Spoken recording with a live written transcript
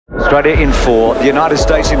Australia in 4, the United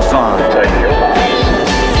States in 5. Off.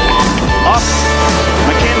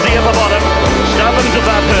 Mackenzie at the bottom. Stubbins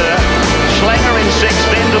above her. Schlanger in 6th,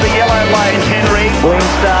 then to the yellow lane, Henry. Clean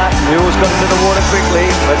start. Mules got into the water quickly,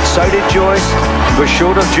 but so did Joyce. Was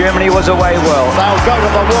short of Germany, was away well. They'll go to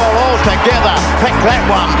the wall all together. Pick that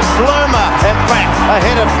one. Bloomer, in fact,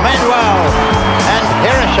 ahead of Manuel and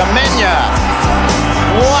Hirishamenya.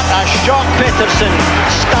 What a shot. Peterson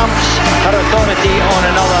stamps her authority on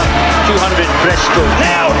another 200 breaststroke.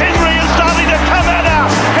 Now Henry is starting to come at her.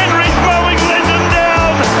 Henry's mowing Linton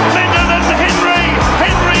down. Linton and Henry.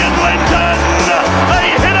 Henry and Linton.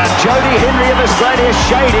 They hit it. Jodie Henry of Australia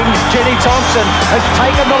shading. Jenny Thompson has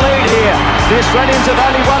taken the lead here. The Australians have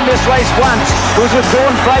only won this race once. It was with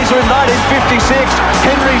Dawn Fraser in 1956.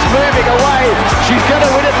 Henry's moving away. She's going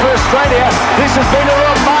to win it for Australia. This has been a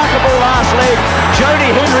remarkable last leg.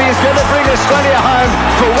 Jodie Henry is going to bring Australia home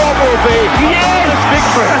for what will be yes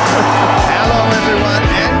victory. Hello everyone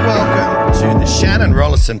and welcome to the Shannon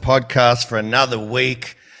Rollason podcast for another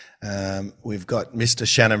week. We've got Mr.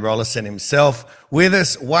 Shannon Rollason himself with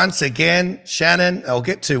us once again. Shannon, I'll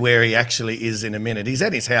get to where he actually is in a minute. He's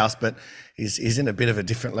at his house, but he's in a bit of a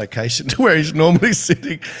different location to where he's normally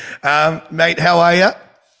sitting. Mate, how are you?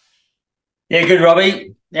 Yeah, good,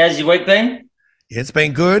 Robbie. How's your week been? It's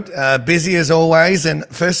been good, busy as always. And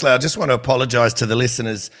firstly, I just want to apologise to the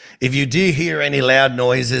listeners. If you do hear any loud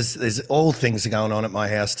noises, there's all things going on at my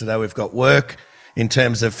house today. We've got work in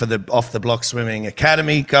terms of for the Off the Block Swimming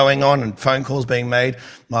Academy going on and phone calls being made.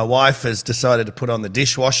 My wife has decided to put on the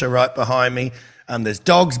dishwasher right behind me. There's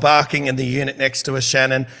dogs barking in the unit next to us,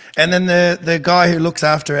 Shannon. And then the guy who looks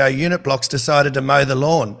after our unit blocks decided to mow the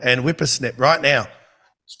lawn and whippersnip right now,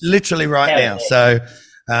 literally right now. So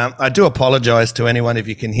I do apologise to anyone if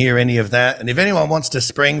you can hear any of that. And if anyone wants to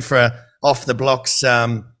spring for Off the Blocks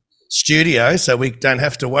studio so we don't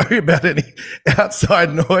have to worry about any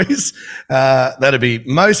outside noise, that'd be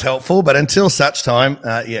most helpful. But until such time,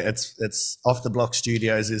 it's Off the Block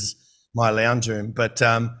Studios is my lounge room. But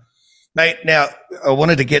mate, now I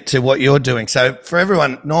wanted to get to what you're doing. So for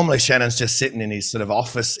everyone, normally Shannon's just sitting in his sort of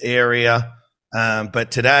office area. But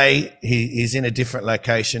today he's in a different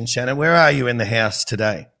location. Shannon, where are you in the house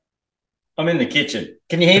today? I'm in the kitchen.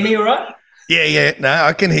 Can you hear me all right? Yeah. No,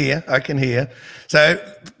 I can hear. So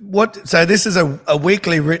this is a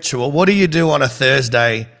weekly ritual. What do you do on a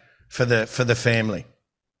Thursday for the family?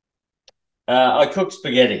 I cook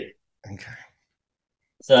spaghetti. Okay.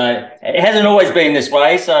 So it hasn't always been this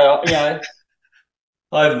way. So, you know,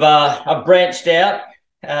 I've branched out.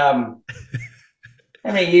 How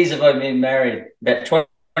many years have I been married? About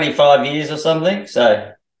 25 years or something.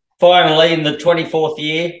 So finally in the 24th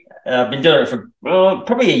year, I've been doing it for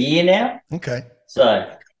probably a year now. Okay.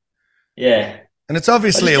 So, yeah. And it's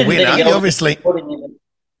obviously a winner.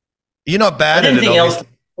 You're not bad at it,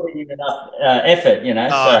 obviously. Putting in enough effort, you know.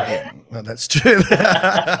 Well, that's true.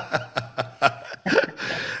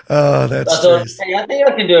 Oh, that's true. Hey, I think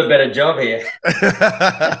I can do a better job here.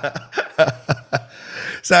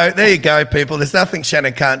 So there you go, people. There's nothing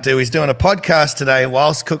Shannon can't do. He's doing a podcast today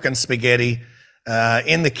whilst cooking spaghetti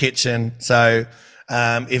in the kitchen. So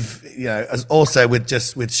if you know, also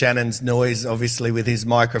with Shannon's noise, obviously with his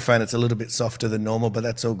microphone, it's a little bit softer than normal, but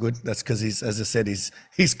that's all good. That's because he's, as I said,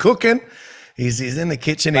 he's cooking. He's in the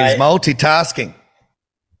kitchen. He's multitasking.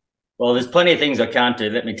 Well, there's plenty of things I can't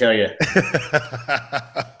do. Let me tell you.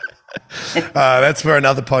 That's for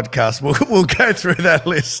another podcast. We'll go through that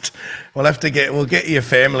list. We'll get your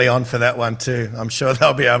family on for that one too. I'm sure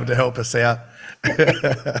they'll be able to help us out.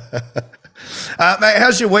 Mate,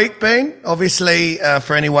 how's your week been? Obviously,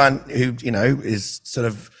 for anyone who is sort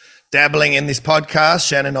of dabbling in this podcast,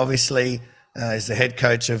 Shannon obviously is the head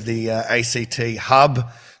coach of the ACT Hub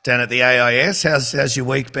down at the AIS. How's your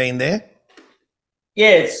week been there?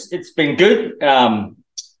 Yeah, it's been good.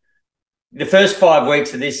 The first 5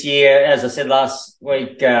 weeks of this year, as I said last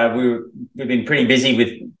week, we've been pretty busy with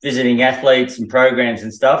visiting athletes and programs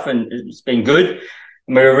and stuff, and it's been good.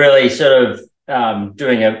 And we were really sort of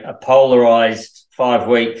doing a polarized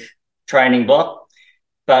 5-week training block.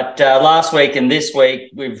 But last week and this week,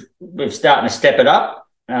 we've starting to step it up,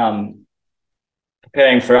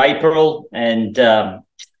 preparing for April, and the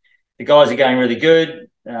guys are going really good.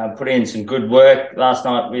 Put in some good work. Last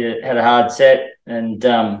night we had a hard set, and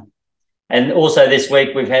also this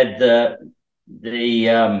week we've had the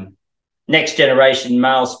next generation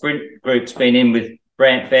male sprint group's been in with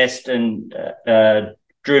Brant Best and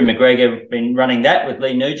Drew McGregor, been running that with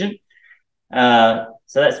Lee Nugent. So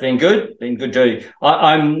that's been good. Drew.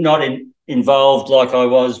 I'm not involved like I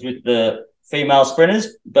was with the female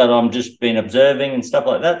sprinters, but I'm just been observing and stuff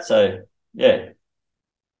like that. So, yeah.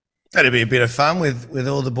 That'd be a bit of fun with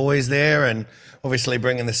all the boys there, and obviously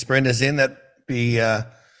bringing the sprinters in. That'd be a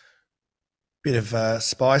bit of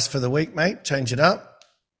spice for the week, mate. Change it up.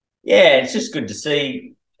 Yeah, it's just good to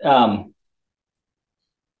see the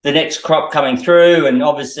next crop coming through, and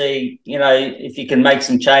obviously, if you can make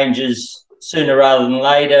some changes sooner rather than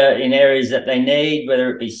later in areas that they need, whether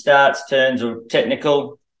it be starts, turns, or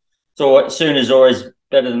technical, so sooner is always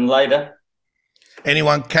better than later.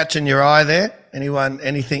 Anyone catching your eye there?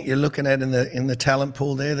 Anything you're looking at in the talent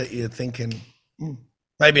pool there that you're thinking,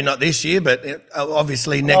 maybe not this year, but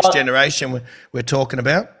obviously next generation we're talking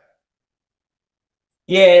about?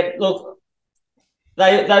 Yeah, look,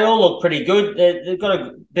 they all look pretty good. They've got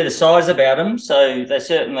a bit of size about them, so they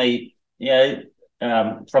certainly,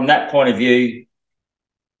 from that point of view,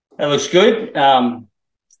 it looks good. But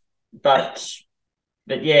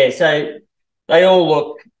yeah, so they all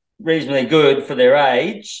look reasonably good for their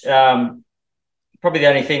age. Probably the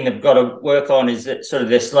only thing they've got to work on is that sort of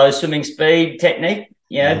their slow swimming speed technique,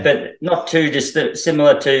 but not too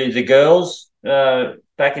similar to the girls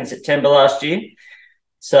back in September last year.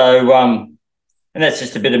 So, and that's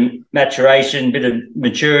just a bit of maturation, bit of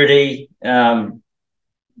maturity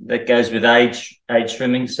that goes with age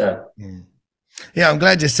swimming. So. Yeah, I'm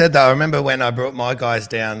glad you said that. I remember when I brought my guys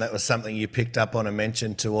down, that was something you picked up on and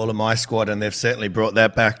mentioned to all of my squad, and they've certainly brought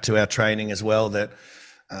that back to our training as well, that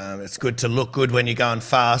it's good to look good when you're going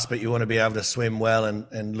fast, but you want to be able to swim well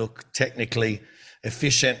and look technically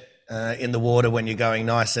efficient in the water when you're going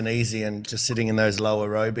nice and easy and just sitting in those low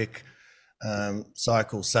aerobic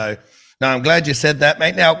cycles. So, no, I'm glad you said that,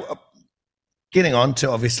 mate. Now, getting on to,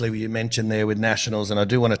 obviously, you mentioned there with Nationals, and I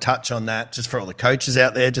do want to touch on that just for all the coaches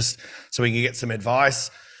out there, just so we can get some advice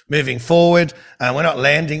moving forward. We're not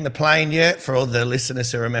landing the plane yet, for all the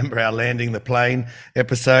listeners who remember our landing the plane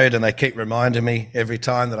episode, and they keep reminding me every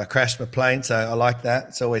time that I crashed my plane, so I like that.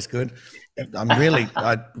 It's always good.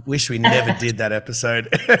 I wish we never did that episode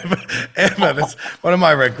ever. That's one of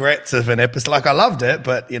my regrets of an episode. Like, I loved it,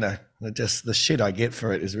 but, just the shit I get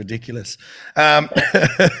for it is ridiculous. But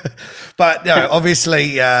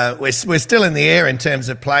obviously we're still in the air in terms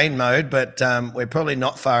of plane mode, but we're probably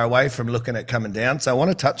not far away from looking at coming down. So I want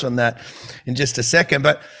to touch on that in just a second.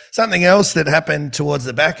 But something else that happened towards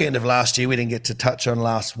the back end of last year, we didn't get to touch on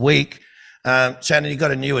last week. Shannon, you got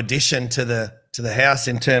a new addition to the house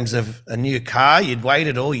in terms of a new car. You'd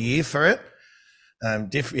waited all year for it.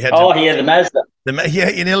 The Mazda. They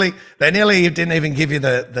nearly didn't even give you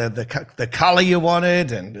the colour you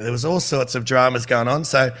wanted, and there was all sorts of dramas going on.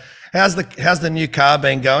 So, how's the new car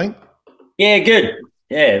been going? Yeah, good.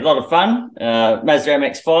 Yeah, a lot of fun. Mazda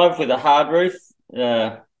MX-5 with a hard roof,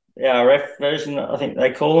 the RF version, I think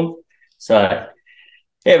they call them. So,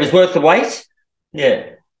 yeah, it was worth the wait. Yeah,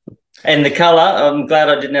 and the colour, I'm glad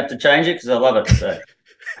I didn't have to change it because I love it. So.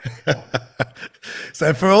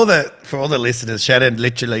 So for all the listeners, Shannon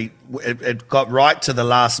literally it got right to the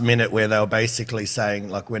last minute where they were basically saying,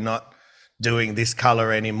 like, we're not doing this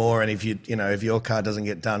color anymore, and if your car doesn't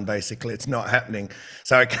get done, basically it's not happening.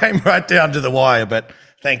 So it came right down to the wire, but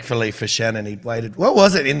thankfully for Shannon, he'd waited. What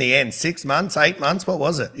was it in the end? 6 months, 8 months? What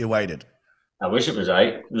was it you waited? I wish it was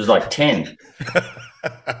 8. It was like 10.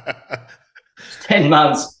 10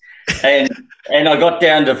 months, and I got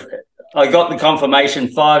the confirmation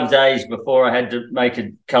 5 days before I had to make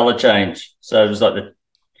a colour change. So it was like the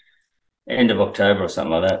end of October or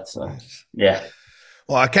something like that. So, yeah.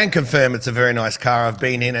 Well, I can confirm it's a very nice car. I've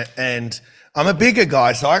been in it, and I'm a bigger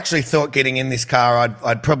guy, so I actually thought getting in this car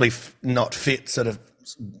I'd probably not fit sort of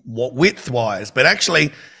width-wise, but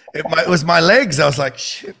actually it was my legs. I was like,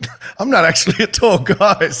 shit, I'm not actually a tall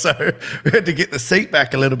guy, so we had to get the seat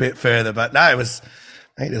back a little bit further. But no, it was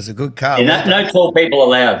a good car. Yeah, no tall people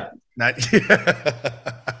allowed. No.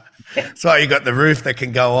 That's why you got the roof that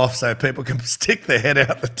can go off so people can stick their head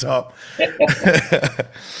out the top.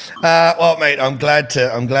 Well, mate, I'm glad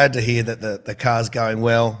to hear that the car's going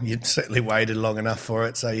well. You certainly waited long enough for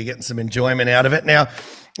it, so you're getting some enjoyment out of it. Now,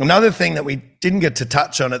 another thing that we didn't get to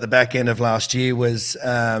touch on at the back end of last year was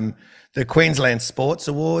the Queensland Sports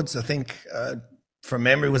Awards. I think from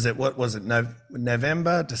memory,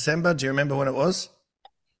 November, December? Do you remember when it was?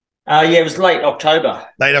 Yeah, it was late October.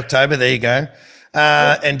 Late October, there you go.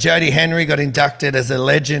 And Jodie Henry got inducted as a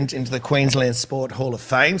legend into the Queensland Sport Hall of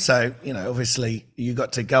Fame. So, obviously you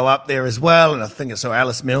got to go up there as well. And I think I saw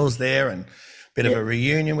Alice Mills there and a bit of a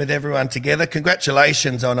reunion with everyone together.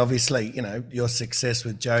 Congratulations on, obviously, your success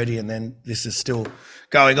with Jodie. And then this is still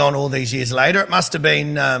going on all these years later. It must have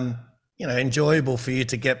been, enjoyable for you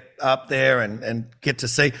to get up there and get to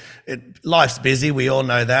see it. Life's busy. We all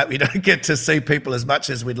know that. We don't get to see people as much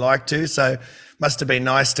as we'd like to. So must have been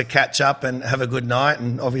nice to catch up and have a good night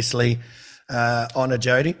and obviously honour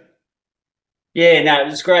Jodie. Yeah, no, it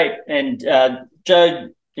was great. And Jo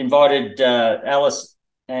invited Alice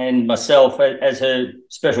and myself as her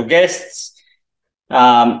special guests.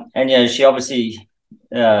 And, she obviously,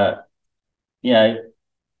 and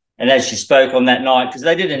as she spoke on that night, because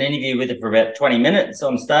they did an interview with her for about 20 minutes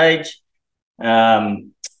on stage,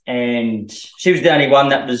 and she was the only one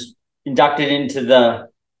that was inducted into the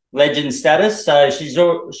legend status. So she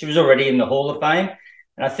was already in the Hall of Fame.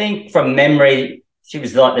 And I think from memory, she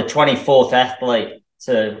was like the 24th athlete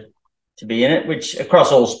to be in it, which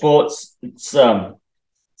across all sports, it's a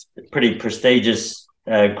pretty prestigious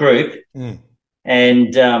group.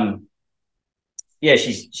 And,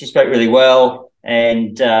 she spoke really well.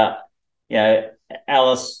 And,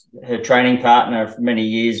 Alice, her training partner for many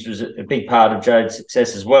years, was a big part of Jode's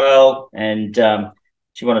success as well. And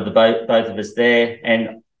she wanted both of us there.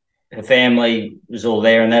 And her family was all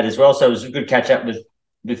there and that as well. So it was a good catch-up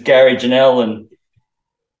with Gary, Janelle and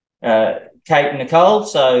Kate and Nicole.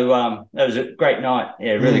 So that was a great night.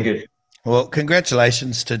 Yeah, really good. Well,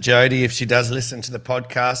 congratulations to Jodie if she does listen to the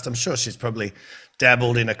podcast. I'm sure she's probably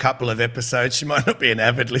dabbled in a couple of episodes. She might not be an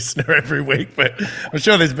avid listener every week, but I'm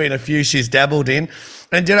sure there's been a few she's dabbled in.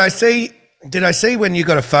 And did I see when you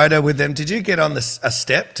got a photo with them, did you get on a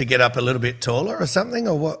step to get up a little bit taller or something,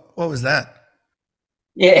 or what was that?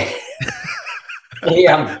 Yeah.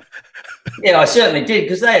 Yeah, I certainly did,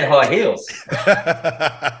 because they had high heels.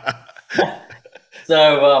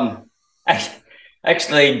 So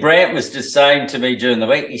actually, Brant was just saying to me during the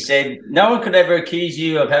week, he said, no one could ever accuse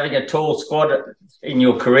you of having a tall squad in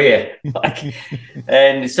your career.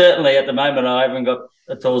 And certainly at the moment, I haven't got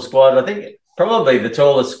a tall squad. I think probably the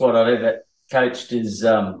tallest squad I've ever coached is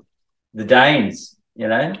the Danes,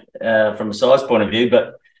 from a size point of view.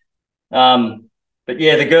 But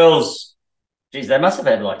yeah, the girls, geez, they must have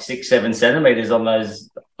had like 6-7 centimetres on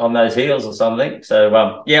those heels or something. So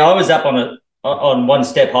I was up on one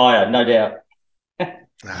step higher, no doubt.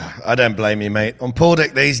 I don't blame you, mate. On pool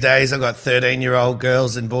deck these days, I've got 13-year-old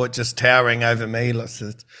girls and boys just towering over me.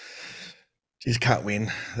 Just can't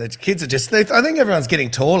win. The kids are I think everyone's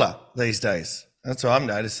getting taller these days. That's what I'm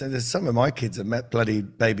noticing. There's some of my kids are bloody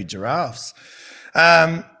baby giraffes.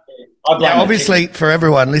 Now, obviously, for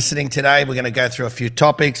everyone listening today, we're going to go through a few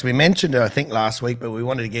topics. We mentioned it, I think, last week, but we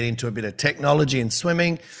wanted to get into a bit of technology in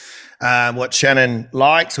swimming, what Shannon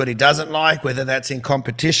likes, what he doesn't like, whether that's in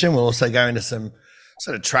competition. We'll also go into some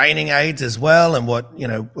sort of training aids as well, and what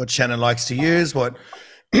Shannon likes to use, what,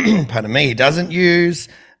 pardon me, he doesn't use.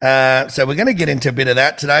 So we're going to get into a bit of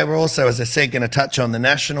that today. We're also, as I said, going to touch on the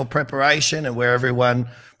national preparation and where everyone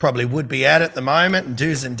probably would be at the moment, and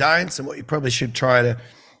do's and don'ts, and what you probably should try to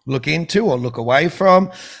look into or look away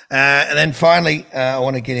from. And then finally, I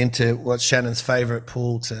want to get into what's Shannon's favourite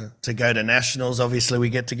pool to go to nationals. Obviously, we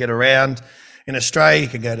get to get around in Australia. You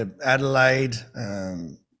can go to Adelaide,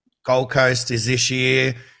 Gold Coast is this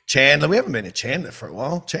year. Chandler, we haven't been to Chandler for a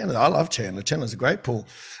while. Chandler, I love Chandler. Chandler's a great pool.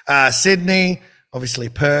 Sydney, obviously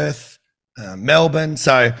Perth, Melbourne.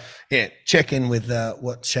 So, yeah, check in with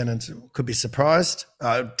what Shannon could be surprised.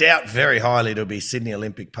 I doubt very highly it'll be Sydney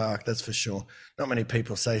Olympic Park, that's for sure. Not many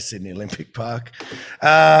people say Sydney Olympic Park.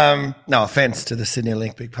 No offence to the Sydney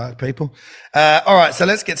Olympic Park people. All right, so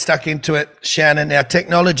let's get stuck into it. Shannon, now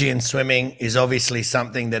technology in swimming is obviously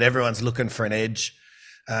something that everyone's looking for an edge.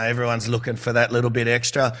 Everyone's looking for that little bit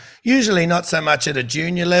extra. Usually not so much at a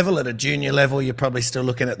junior level. At a junior level, you're probably still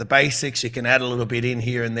looking at the basics. You can add a little bit in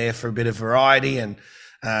here and there for a bit of variety and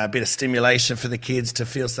a bit of stimulation for the kids to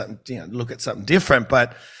feel something, look at something different.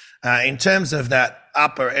 But in terms of that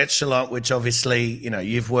upper echelon, which obviously,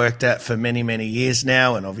 you've worked at for many, many years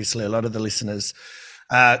now, and obviously a lot of the listeners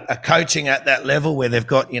are coaching at that level where they've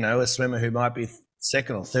got, a swimmer who might be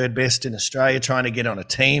second or third best in Australia, trying to get on a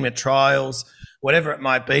team at trials, whatever it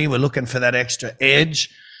might be. We're looking for that extra edge.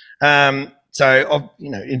 So,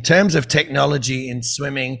 in terms of technology in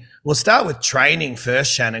swimming, we'll start with training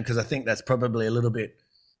first, Shannon, because I think that's probably a little bit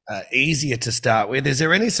easier to start with. Is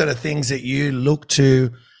there any sort of things that you look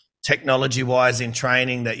to technology-wise in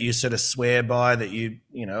training that you sort of swear by, that you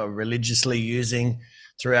are religiously using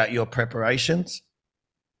throughout your preparations?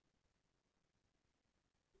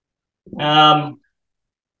 I'm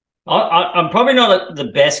probably not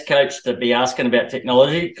the best coach to be asking about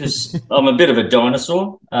technology because I'm a bit of a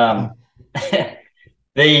dinosaur.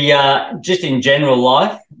 Just in general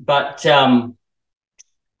life, but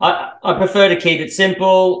I prefer to keep it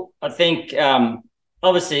simple. I think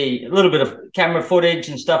obviously a little bit of camera footage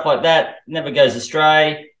and stuff like that never goes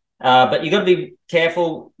astray. But you've got to be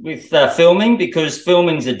careful with filming, because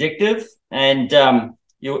filming's addictive, and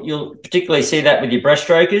you'll particularly see that with your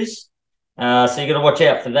breaststrokers. So you've got to watch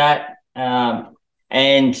out for that.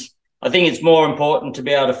 And I think it's more important to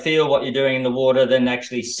be able to feel what you're doing in the water than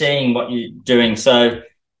actually seeing what you're doing. So,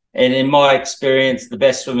 and in my experience, the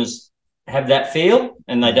best swimmers have that feel,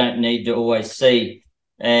 and they don't need to always see.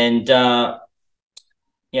 And a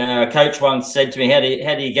coach once said to me, "How do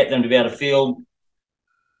you get them to be able to feel,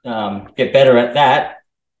 get better at that?"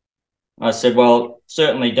 I said, "Well,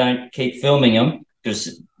 certainly don't keep filming them,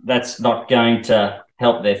 because that's not going to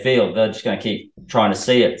help their field. They're just going to keep trying to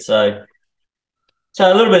see it." So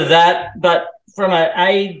a little bit of that. But from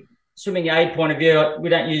a swimming aid point of view, we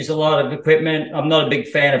don't use a lot of equipment. I'm not a big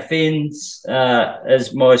fan of fins,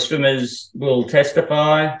 as my swimmers will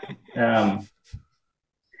testify. I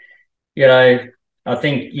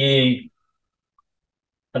think a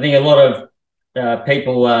lot of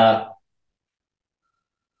people are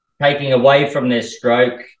taking away from their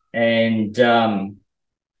stroke, and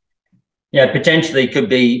potentially could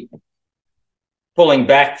be pulling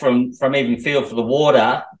back from even feel for the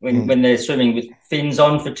water when they're swimming with fins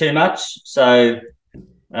on for too much. So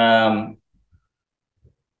I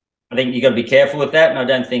think you've got to be careful with that, and I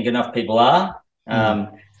don't think enough people are.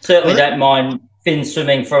 Certainly don't mind fin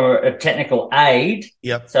swimming from a technical aid.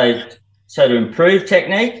 Yep. So to improve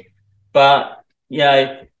technique, but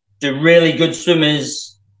do really good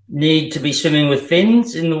swimmers need to be swimming with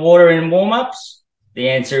fins in the water in warm-ups? The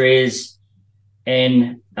answer is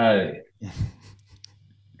no.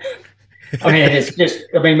 When you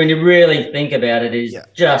really think about it, it's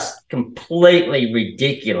just completely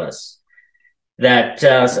ridiculous that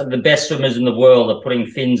the best swimmers in the world are putting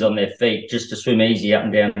fins on their feet just to swim easy up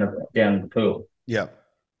and down the pool. Yeah.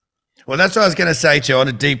 Well, that's what I was going to say to you. I want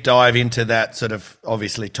to deep dive into that sort of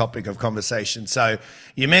obviously topic of conversation. So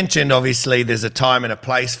you mentioned obviously there's a time and a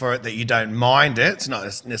place for it, that you don't mind it. It's not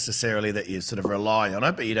necessarily that you sort of rely on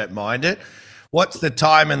it, but you don't mind it. What's the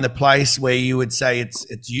time and the place where you would say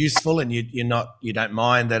it's useful and you don't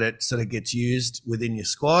mind that it sort of gets used within your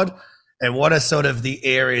squad? And what are sort of the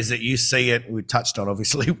areas that you see it? We touched on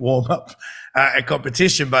obviously warm up and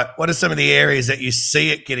competition, but what are some of the areas that you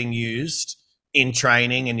see it getting used in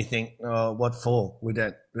training and you think, oh, what for?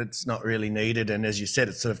 It's not really needed. And as you said,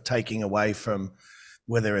 it's sort of taking away from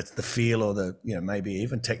whether it's the feel or the, maybe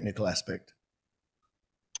even technical aspect.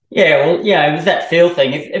 Yeah, well, with that feel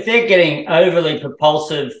thing, if they're getting overly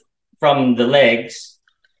propulsive from the legs,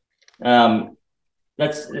 there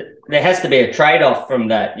has to be a trade-off from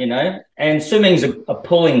that, and swimming's a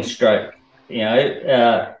pulling stroke,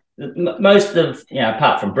 most of,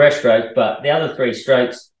 apart from breaststroke, but the other three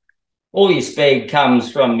strokes, all your speed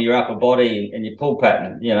comes from your upper body and your pull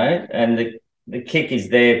pattern, and the kick is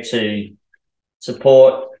there to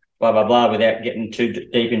support, blah, blah, blah, without getting too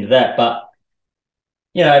deep into that. But,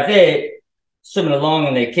 if they're swimming along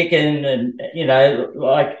and they're kicking and,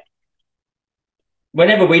 like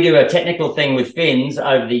whenever we do a technical thing with fins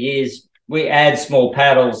over the years, we add small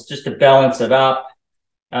paddles just to balance it up.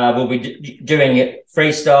 We'll be doing it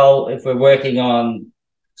freestyle if we're working on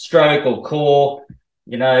stroke or core.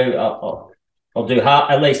 I'll do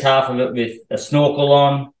at least half of it with a snorkel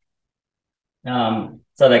on,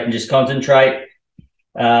 so they can just concentrate.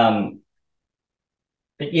 But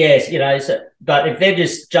yes, but if they're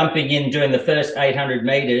just jumping in doing the first 800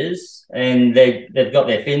 meters and they've got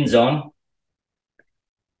their fins on,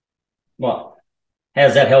 how's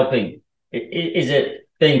that helping? Is it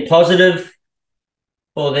being positive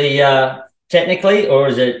for the technically, or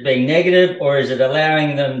is it being negative, or is it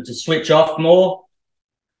allowing them to switch off more?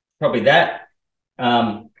 Probably that.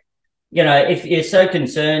 If you're so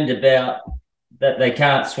concerned about that they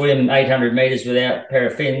can't swim 800 meters without a pair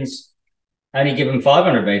of fins, only give them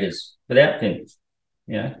 500 meters without fins.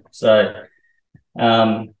 So,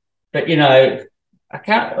 but I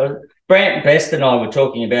can't. Brant Best and I were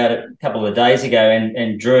talking about it a couple of days ago,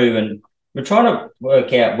 and Drew, and we're trying to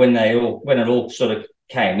work out when it all sort of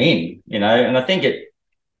came in, and I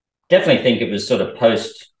definitely think it was sort of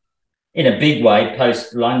in a big way,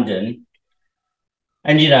 post London.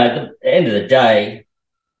 And, at the end of the day,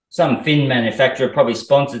 some fin manufacturer probably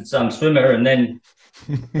sponsored some swimmer, and then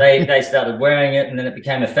they started wearing it, and then it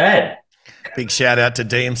became a fad. Big shout out to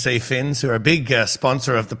DMC Fins, who are a big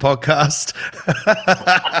sponsor of the podcast.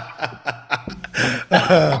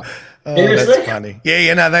 Seriously? That's funny.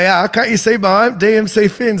 Yeah, they are. Can't you see mine? DMC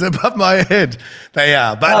Fins above my head. They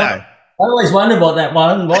are, but no. I always wondered what that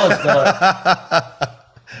one was.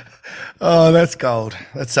 Oh, that's gold.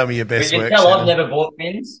 That's some of your best You work. can tell I've Shannon. never bought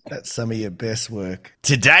fins. That's some of your best work.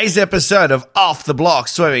 Today's episode of Off the Block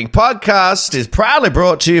Swimming Podcast is proudly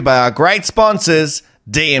brought to you by our great sponsors,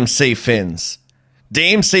 DMC Fins.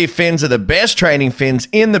 DMC Fins are the best training fins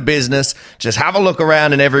in the business. Just have a look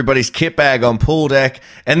around in everybody's kit bag on pool deck,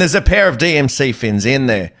 and there's a pair of DMC fins in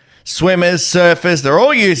there. Swimmers, surfers, they're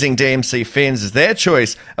all using DMC fins as their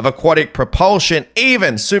choice of aquatic propulsion.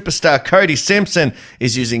 Even superstar Cody Simpson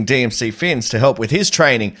is using DMC fins to help with his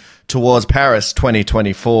training towards Paris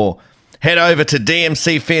 2024. Head over to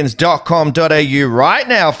dmcfins.com.au right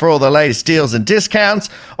now for all the latest deals and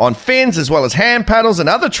discounts on fins as well as hand paddles and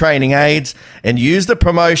other training aids, and use the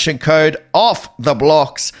promotion code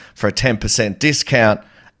OFFTHEBLOCKS for a 10% discount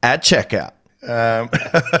at checkout.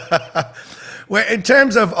 Well, in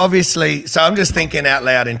terms of obviously, so I'm just thinking out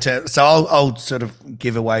loud so I'll sort of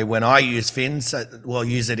give away when I use fins. We'll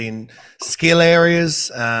use it in skill areas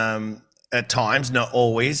at times, not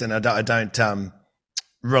always, and I don't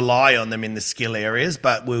rely on them in the skill areas,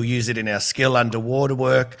 but we'll use it in our skill underwater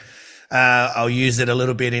work. I'll use it a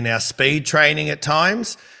little bit in our speed training at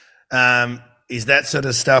times. Is that sort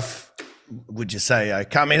of stuff, would you say,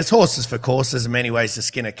 okay? I mean, it's horses for courses in many ways to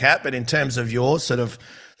skin a cat, but in terms of your sort of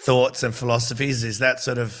thoughts and philosophies, is that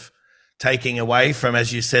sort of taking away from,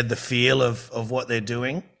 as you said, the feel of what they're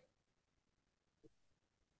doing?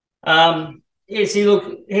 Yeah, see, look,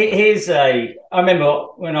 I remember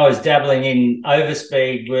when I was dabbling in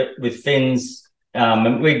overspeed with fins,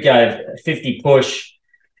 and we'd go 50 push,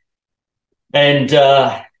 and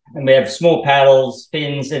we have small paddles,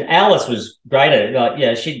 fins, and Alice was great at it. Like,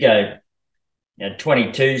 yeah, she'd go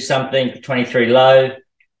 22 something, 23 low.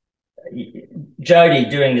 Jodie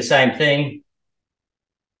doing the same thing.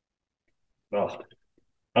 Oh,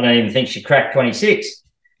 I don't even think she cracked 26.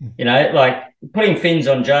 Like putting fins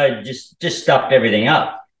on Jode just stuffed everything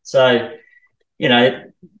up. So,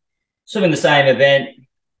 swimming the same event,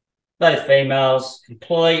 both females,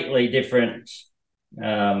 completely different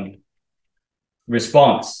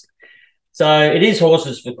response. So it is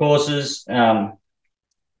horses for courses. Fin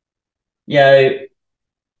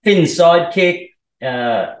sidekick,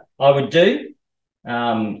 I would do,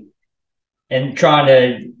 and trying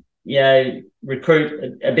to,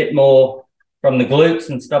 recruit a bit more from the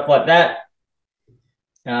glutes and stuff like that.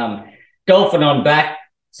 Dolphin on back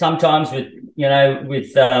sometimes with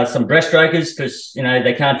some breaststrokers because,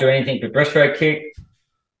 they can't do anything but breaststroke kick.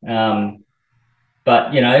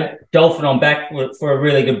 But, dolphin on back for a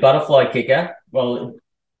really good butterfly kicker, well,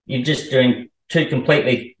 you're just doing two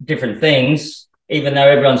completely different things, even though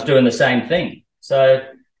everyone's doing the same thing. So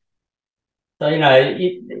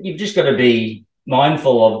you've just got to be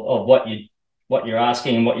mindful of what you're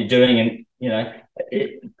asking and what you're doing. And,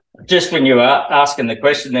 just when you were asking the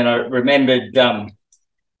question, then I remembered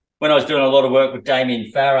when I was doing a lot of work with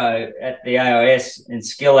Damien Farrow at the AIS in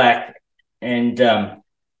Skillac, and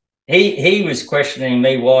he was questioning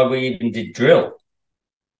me why we even did drill.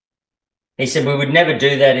 He said we would never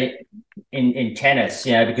do that in tennis,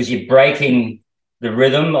 because you're breaking the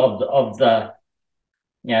rhythm of the,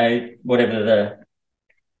 whatever the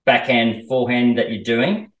backhand, forehand that you're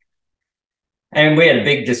doing. And we had a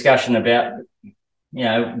big discussion about,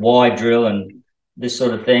 why drill and this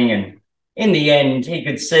sort of thing. And in the end, he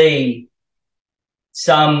could see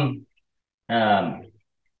some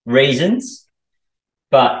reasons,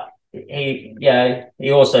 but he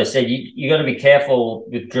also said you got to be careful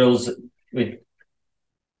with drills with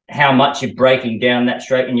how much you're breaking down that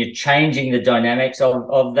stroke and you're changing the dynamics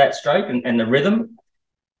of that stroke and the rhythm.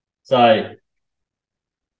 So,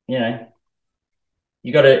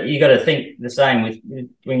 you got to think the same with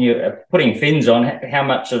when you're putting fins on. How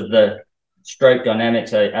much of the stroke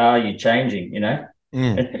dynamics are you changing?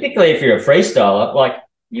 And particularly if you're a freestyler, like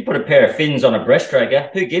you put a pair of fins on a breaststroker,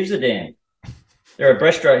 who gives a damn? They're a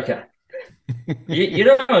breaststroker. you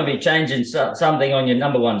don't want to be changing something on your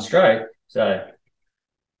number one stroke. So,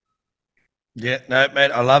 yeah, no, mate,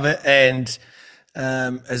 I love it. And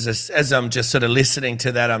as I'm just sort of listening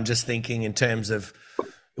to that, I'm just thinking in terms of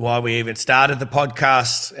why we even started the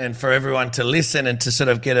podcast, and for everyone to listen and to sort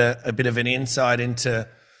of get a bit of an insight into,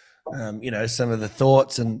 some of the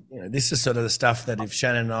thoughts. And, this is sort of the stuff that if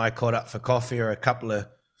Shannon and I caught up for coffee or a couple of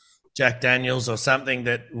Jack Daniels or something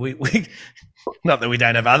that we not that we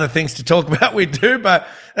don't have other things to talk about, we do, but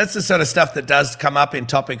that's the sort of stuff that does come up in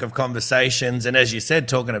topic of conversations. And as you said,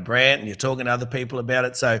 talking to Brant and you're talking to other people about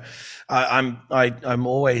it. So I'm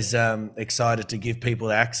always excited to give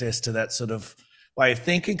people access to that sort of way of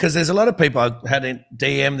thinking, because there's a lot of people. I had a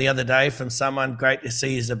DM the other day from someone, great to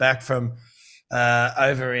see he's back from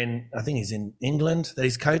over in, I think he's in England, that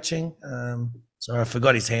he's coaching. Sorry, I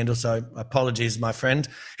forgot his handle, so apologies, my friend.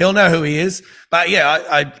 He'll know who he is. But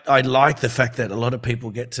yeah, I like the fact that a lot of people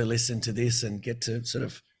get to listen to this and get to sort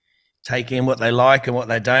of take in what they like and what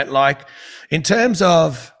they don't like. In terms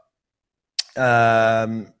of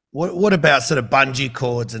what about sort of bungee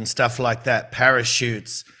cords and stuff like that,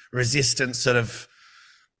 parachutes, resistance sort of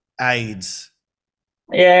aids?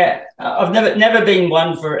 Yeah, I've never been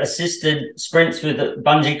one for assisted sprints with a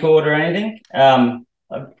bungee cord or anything. I've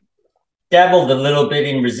dabbled a little bit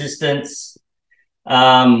in resistance.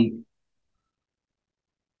 Years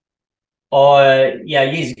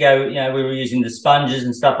ago, we were using the sponges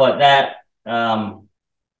and stuff like that. I'm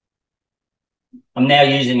now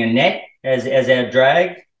using a net as our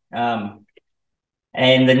drag, and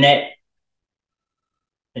the net,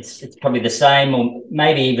 it's probably the same or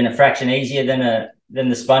maybe even a fraction easier than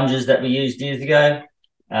the sponges that we used years ago.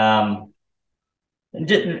 And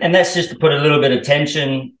that's just to put a little bit of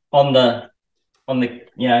tension on the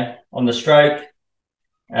stroke.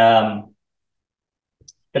 But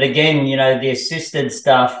again, the assisted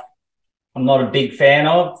stuff, I'm not a big fan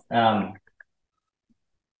of. And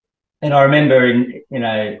I remember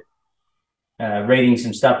reading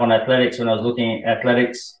some stuff on athletics when I was looking at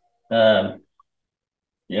athletics, back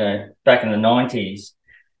in the 90s,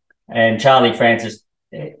 and Charlie Francis,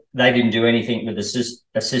 they didn't do anything with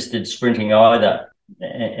assisted sprinting either.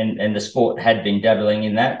 And the sport had been dabbling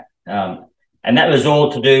in that. And that was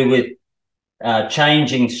all to do with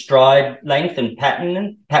changing stride length and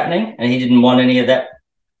patterning, and he didn't want any of that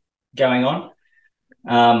going on.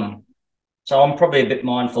 So I'm probably a bit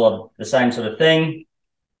mindful of the same sort of thing.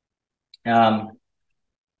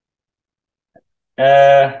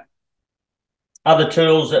 Other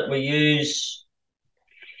tools that we use.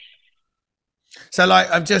 So like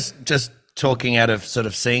I'm just talking out of sort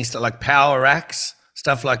of seeing stuff like power racks,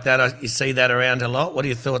 stuff like that. You see that around a lot. What are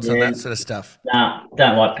your thoughts on that sort of stuff? Nah,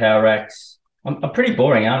 don't like power racks. I'm pretty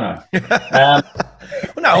boring, aren't I?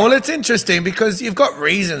 Well, it's interesting because you've got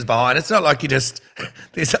reasons behind it. It's not like you just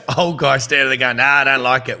this old guy standing there going, "Nah, I don't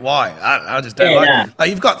like it." Why? I just don't like it. Like,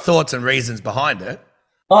 you've got thoughts and reasons behind it.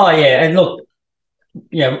 Oh yeah, and look,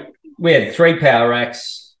 we had 3 power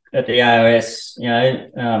racks at the AOS.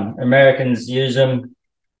 Americans use them.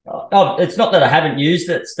 Oh, it's not that I haven't used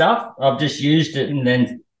that stuff. I've just used it and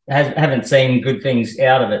then haven't seen good things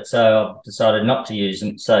out of it, so I've decided not to use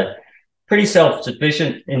them. So pretty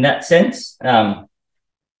self-sufficient in that sense. So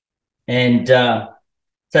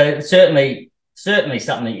certainly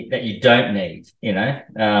something that you don't need,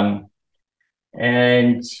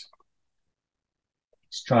 and just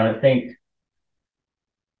trying to think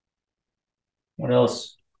what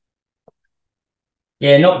else.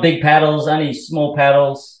 Yeah, not big paddles, only small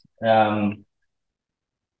paddles. Like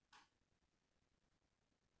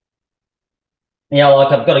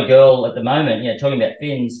I've got a girl at the moment, talking about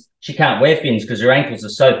fins. She can't wear fins because her ankles are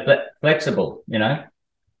so flexible,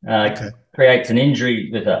 creates an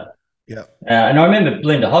injury with her. Yeah. And I remember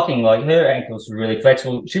Belinda Hocking, like her ankles were really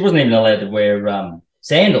flexible. She wasn't even allowed to wear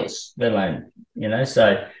sandals, let alone,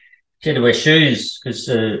 so she had to wear shoes because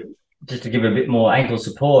just to give her a bit more ankle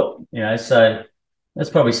support, so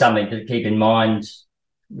that's probably something to keep in mind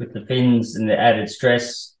with the fins and the added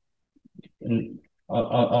stress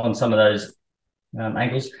on some of those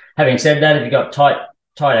ankles. Having said that, if you've got tight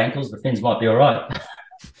ankles, the fins might be all right.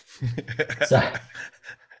 So,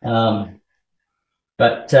 not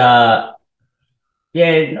a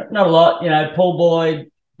lot. Pull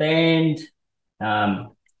buoy, band,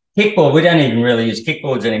 kickboard. We don't even really use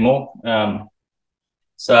kickboards anymore.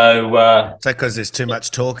 Is that because there's too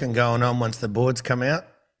much talking going on once the boards come out?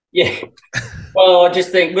 Yeah. Well, I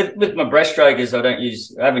just think with my breaststrokers, I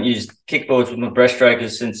haven't used kickboards with my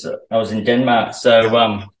breaststrokers since I was in Denmark.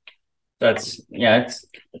 So that's it's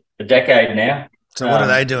a decade now. So what are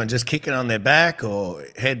they doing? Just kicking on their back or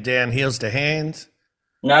head down, heels to hands?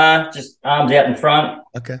 No, just arms out in front.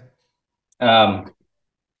 Okay.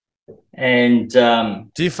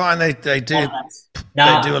 Do you find they do?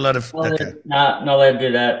 They do a lot of. Okay. Not allowed to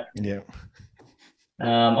do that. Yeah.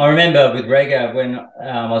 I remember with Rega when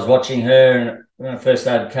I was watching her when I first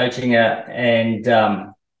started coaching her, and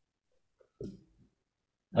I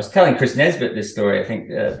was telling Chris Nesbitt this story, I think,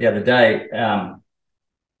 the other day.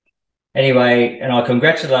 Anyway, and I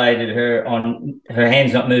congratulated her on her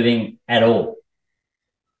hands not moving at all.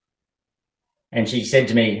 And she said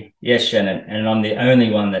to me, "Yes, Shannon," and I'm the only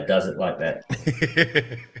one that does it like that.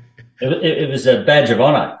 It was a badge of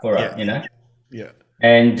honor for her, Yeah.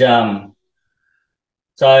 And I'm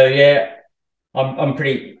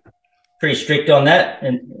pretty strict on that.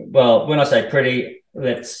 And well, when I say pretty,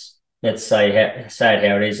 let's say it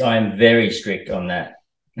how it is. I am very strict on that.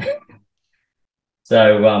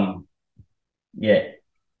 So yeah,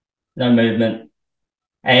 no movement.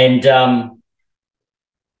 And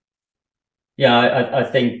I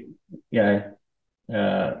think,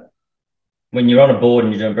 when you're on a board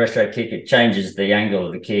and you're doing breaststroke kick, it changes the angle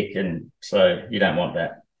of the kick, and so you don't want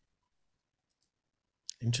that.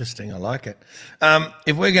 Interesting. I like it.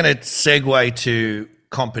 If we're going to segue to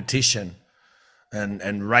competition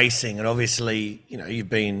and racing, and obviously, you've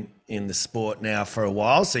been in the sport now for a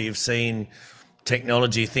while, so you've seen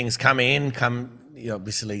technology things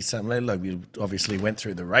obviously you obviously went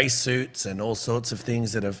through the race suits and all sorts of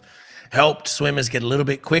things that have helped swimmers get a little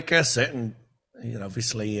bit quicker. Certain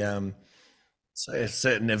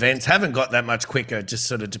events haven't got that much quicker. It just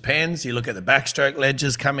sort of depends. You look at the backstroke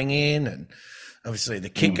ledges coming in, and obviously the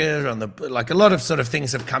kicker on a lot of sort of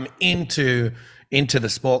things have come into the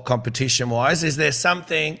sport competition wise. Is there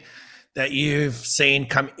something that you've seen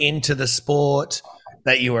come into the sport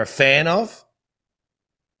that you were a fan of?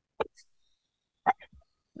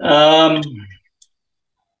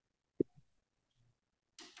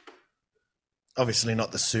 Obviously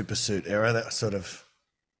not the super suit era, that sort of.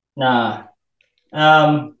 Nah.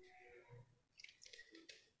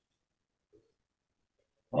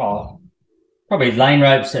 Probably lane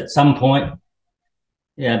ropes at some point.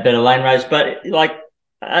 Yeah, better lane ropes. But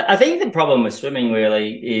I think the problem with swimming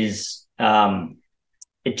really is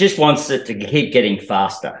it just wants it to keep getting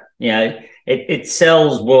faster. It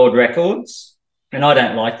sells world records, and I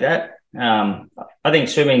don't like that. I think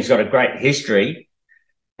swimming's got a great history,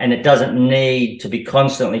 and it doesn't need to be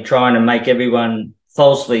constantly trying to make everyone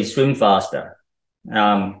falsely swim faster.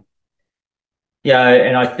 And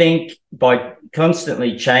I think by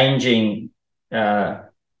constantly changing the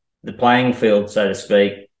playing field, so to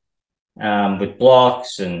speak, with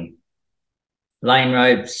blocks and lane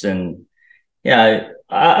ropes, and I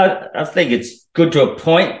think it's good to a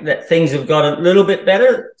point that things have got a little bit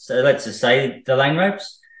better. So let's just say the lane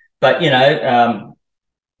ropes, but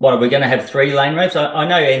what are we going to have 3 lane ropes? I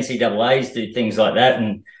know NCAAs do things like that,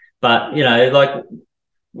 but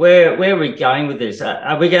where are we going with this?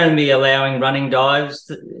 Are we going to be allowing running dives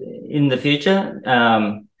in the future?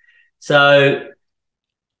 Wouldn't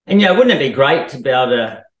it be great to be able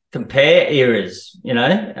to compare eras?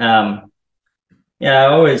 I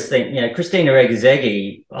always think, Christina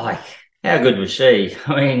Regazzeghi, how good was she?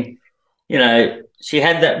 I mean, she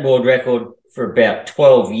had that world record for about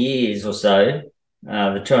 12 years or so,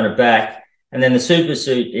 the 200 back, and then the super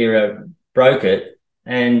suit era broke it.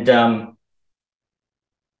 And,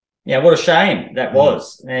 what a shame that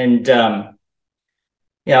was. And, I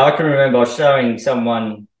can remember I was showing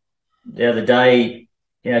someone the other day,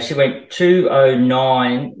 she went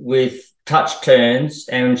 2:09 with touch turns,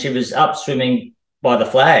 and she was up swimming by the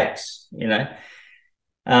flags,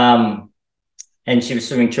 and she was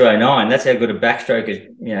swimming 2:09. That's how good a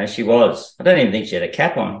backstroker, she was. I don't even think she had a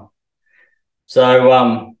cap on.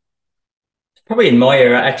 So, probably in my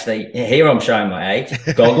era, actually, here I'm showing my age,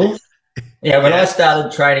 goggles. When I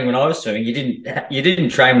started training when I was swimming, you didn't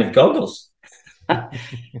train with goggles. So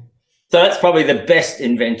that's probably the best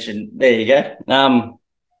invention. There you go.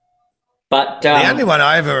 But the only one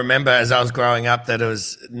I ever remember as I was growing up that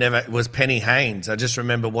was Penny Haynes. I just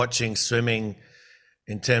remember watching swimming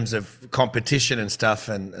in terms of competition and stuff,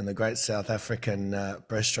 and the great South African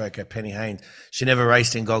breaststroker Penny Haynes. She never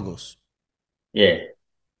raced in goggles. Yeah.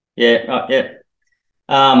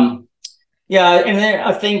 And then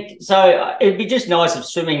I think so. It'd be just nice if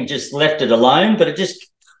swimming just left it alone, but it just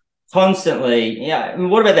constantly.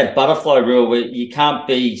 What about that butterfly rule where you can't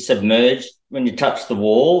be submerged when you touch the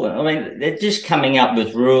wall? I mean, they're just coming up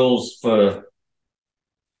with rules for,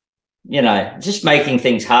 just making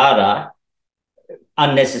things harder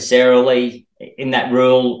unnecessarily in that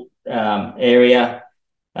rule area.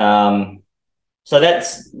 So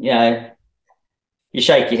that's, you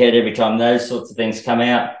shake your head every time those sorts of things come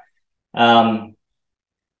out. I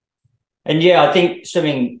think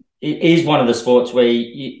swimming is one of the sports where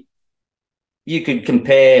you could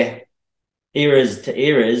compare eras to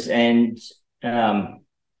eras, and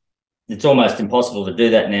it's almost impossible to do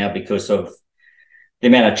that now because of the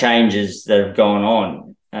amount of changes that have gone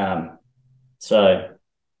on.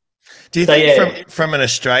 Do you think from an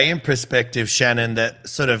Australian perspective, Shannon, that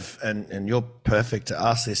sort of, and you're perfect to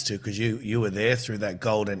ask this too, because you were there through that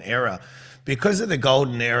golden era, because of the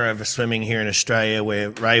golden era of swimming here in Australia, where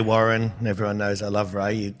Ray Warren, and everyone knows I love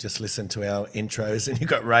Ray, you just listen to our intros and you've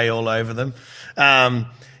got Ray all over them. You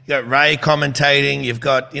got Ray commentating, you've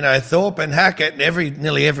got, Thorpe and Hackett, and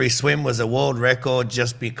nearly every swim was a world record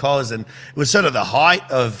just because, and it was sort of the height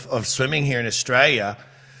of swimming here in Australia.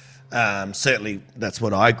 Certainly that's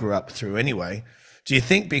what I grew up through anyway. Do you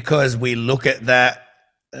think because we look at that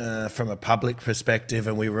from a public perspective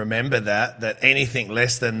and we remember that anything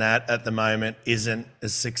less than that at the moment isn't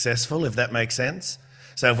as successful, if that makes sense?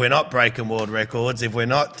 So if we're not breaking world records, if we're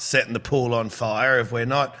not setting the pool on fire, if we're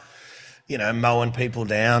not, mowing people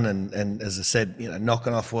down and as I said,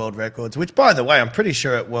 knocking off world records, which by the way, I'm pretty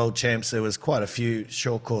sure at World Champs there was quite a few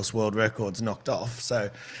short course world records knocked off. So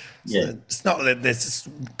it's not that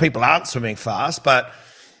people aren't swimming fast, but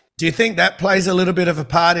do you think that plays a little bit of a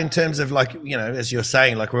part in terms of as you're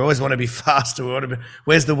saying, we always want to be faster,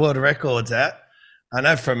 where's the world records at? I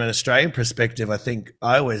know from an Australian perspective, I think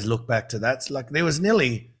I always look back to that. It's there was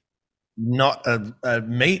nearly not a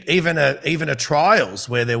meet, even a trials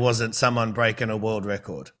where there wasn't someone breaking a world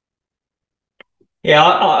record. Yeah,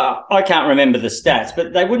 I can't remember the stats,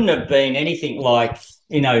 but they wouldn't have been anything like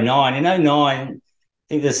in 2009. In 2009, I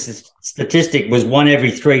think the statistic was 1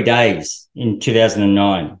 every 3 days in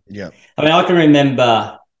 2009. Yeah. I mean, I can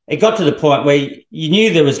remember it got to the point where you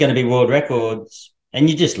knew there was going to be world records and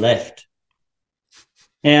you just left.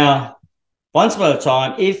 Now, once upon a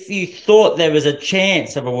time, if you thought there was a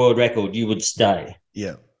chance of a world record, you would stay.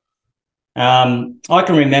 Yeah. I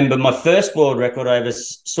can remember my first world record I ever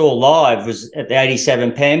saw live was at the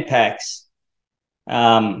 87 Pan Pacs.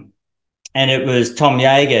 And it was Tom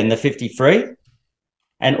Jaeger in the 53.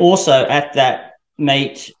 And also at that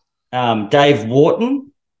meet, Dave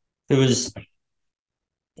Wharton, who was, I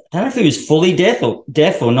don't know if he was fully deaf or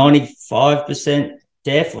 95%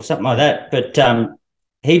 deaf or something like that, but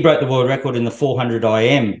he broke the world record in the 400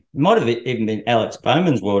 IM. It might have even been Alex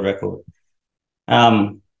Bowman's world record.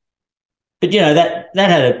 But that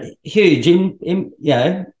had a huge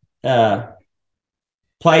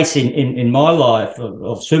place in my life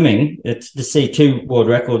of swimming. It's to see 2 world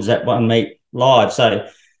records at one meet live. So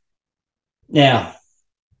now,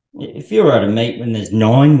 if you're at a meet when there's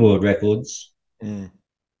 9 world records,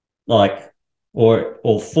 or 4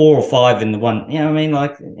 or 5 in the one,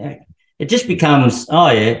 it just becomes,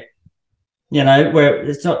 where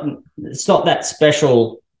it's not that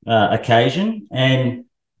special occasion. And,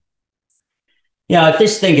 I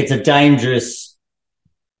just think it's a dangerous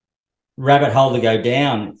rabbit hole to go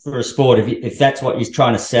down for a sport if that's what you're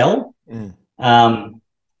trying to sell.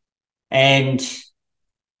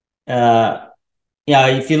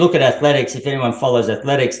 If you look at athletics, if anyone follows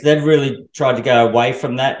athletics, they've really tried to go away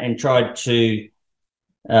from that and tried to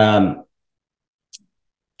do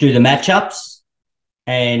the matchups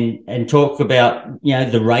and talk about,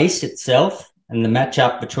 the race itself and the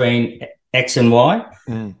matchup between X and Y.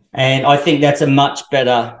 And I think that's a much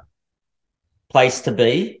better place to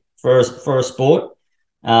be for a sport.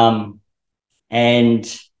 And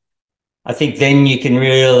I think then you can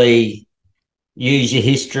really use your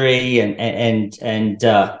history and I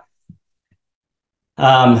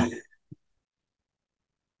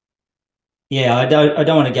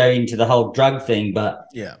don't want to go into the whole drug thing, but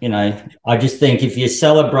I just think if you're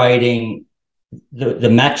celebrating the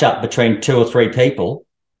matchup between 2 or 3 people,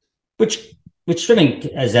 which swimming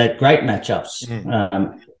has had great matchups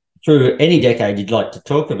through any decade you'd like to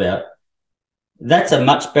talk about, that's a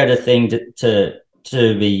much better thing to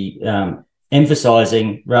be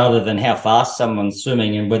emphasising rather than how fast someone's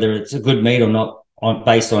swimming and whether it's a good meet or not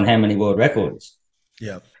based on how many world records.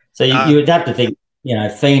 Yeah. So you would have to think,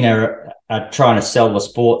 FINA are trying to sell the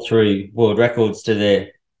sport through world records to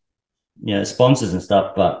their, sponsors and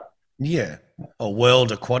stuff, but yeah. Or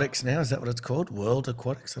World Aquatics now, is that what it's called? World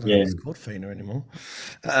Aquatics? I don't know if it's called FINA anymore.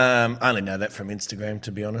 I only know that from Instagram,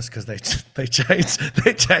 to be honest, because they changed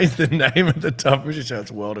the name at the top, which shows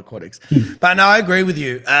it's World Aquatics. But no, I agree with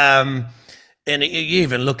you. And you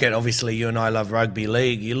even look at, obviously, you and I love rugby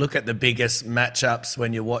league. You look at the biggest matchups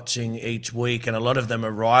when you're watching each week, and a lot of them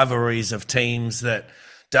are rivalries of teams that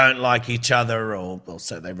don't like each other, or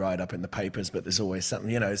so they write up in the papers, but there's always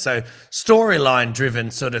something, so storyline driven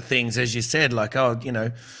sort of things, as you said, like,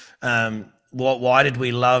 why did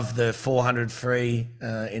we love the 400 free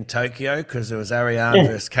in Tokyo? Because it was Ariane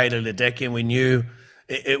versus Katie Ledecky, and we knew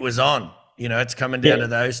it was on, it's coming down to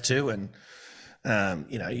those two. And,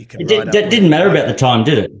 you can it didn't matter about the time,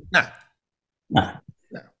 did it? No.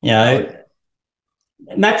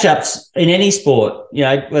 Matchups in any sport,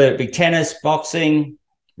 whether it be tennis, boxing,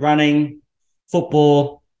 running,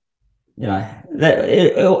 football, that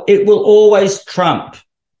it will always trump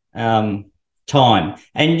time.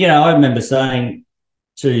 And I remember saying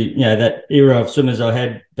to that era of swimmers I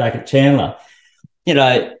had back at Chandler,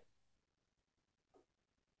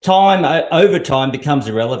 over time becomes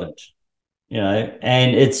irrelevant,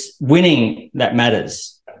 and it's winning that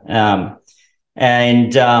matters.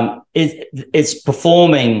 It's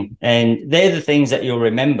performing, and they're the things that you'll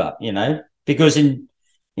remember, because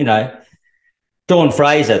Dawn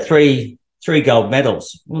Fraser, three gold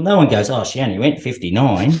medals. Well, no one goes, oh, she only went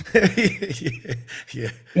 59. Yeah. You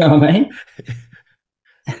know what I mean?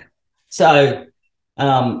 So,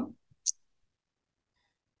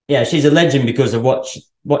 she's a legend because of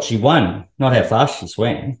what she won, not how fast she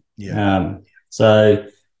swam. Yeah.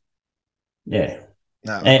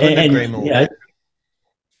 No, I couldn't agree more.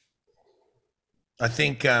 I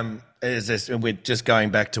think we're just going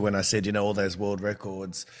back to when I said, all those world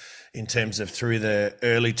records in terms of through the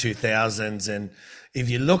early 2000s. And if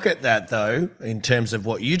you look at that, though, in terms of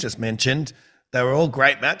what you just mentioned, they were all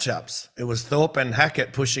great matchups. It was Thorpe and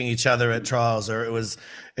Hackett pushing each other at trials, or it was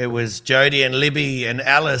Jodie and Libby and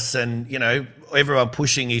Alice and, everyone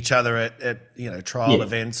pushing each other at trial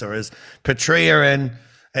events, or as Petria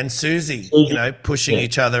and Susie, pushing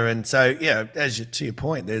each other. And so, to your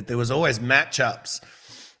point, there was always matchups.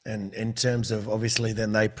 And in terms of, obviously,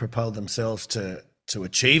 then they propelled themselves to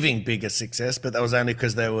achieving bigger success, but that was only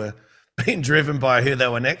because they were being driven by who they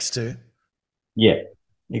were next to. Yeah,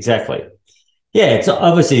 exactly. Yeah, it's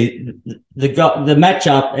obviously the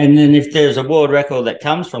matchup, and then if there's a world record that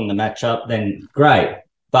comes from the matchup, then great.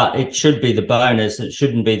 But it should be the bonus. It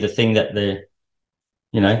shouldn't be the thing that they're,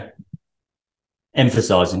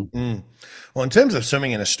 emphasising. Well, in terms of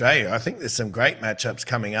swimming in Australia, I think there's some great matchups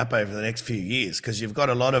coming up over the next few years, because you've got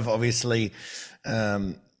a lot of, obviously,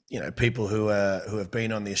 people who have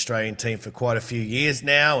been on the Australian team for quite a few years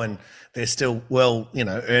now, and they're still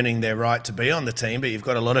earning their right to be on the team. But you've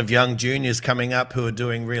got a lot of young juniors coming up who are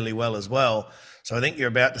doing really well as well. So I think you're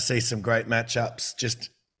about to see some great matchups, just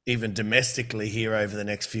even domestically here over the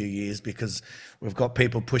next few years, because we've got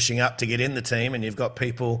people pushing up to get in the team, and you've got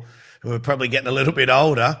people who are probably getting a little bit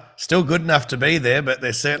older, still good enough to be there, but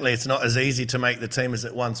it's not as easy to make the team as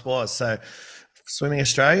it once was. So Swimming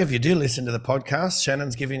Australia, if you do listen to the podcast,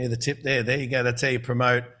 Shannon's giving you the tip there. There you go. That's how you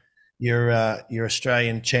promote your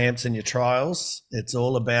Australian champs and your trials. It's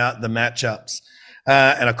all about the matchups.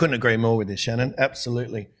 And I couldn't agree more with this, Shannon.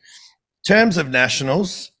 Absolutely. In terms of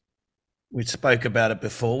nationals, we spoke about it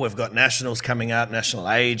before. We've got nationals coming up, National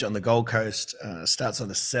Age on the Gold Coast. Starts on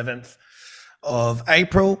the 7th of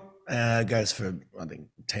April. Goes for, I think,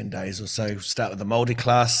 10 days or so. Start with the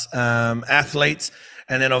multi-class athletes.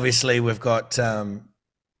 And then obviously we've got the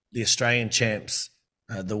Australian champs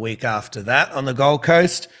the week after that on the Gold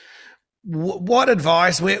Coast. What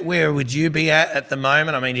advice, where would you be at the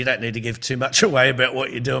moment? I mean, you don't need to give too much away about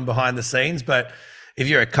what you're doing behind the scenes, but if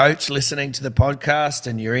you're a coach listening to the podcast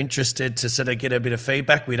and you're interested to sort of get a bit of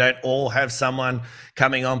feedback, we don't all have someone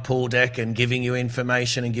coming on pool deck and giving you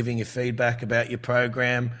information and giving you feedback about your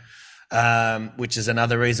program. Which is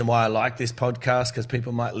another reason why I like this podcast, because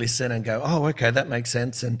people might listen and go, oh, okay, that makes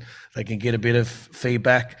sense, and they can get a bit of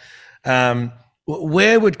feedback.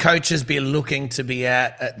 Where would coaches be looking to be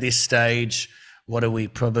at this stage? What are we,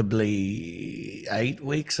 probably 8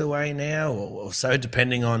 weeks away now or so,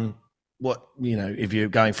 depending on what, if you're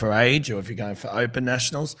going for age or if you're going for open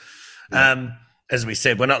nationals. Yeah. As we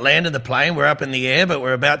said, we're not landing the plane, we're up in the air, but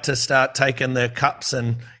we're about to start taking the cups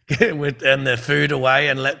and the food away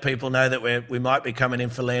and let people know that we might be coming in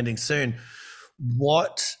for landing soon.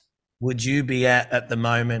 What would you be at the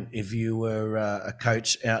moment if you were a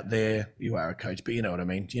coach out there? You are a coach, but you know what I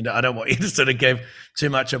mean. I don't want you to sort of give too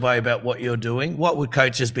much away about what you're doing. What would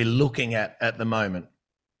coaches be looking at the moment?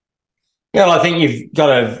 Yeah, well, I think you've got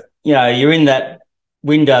to, you're in that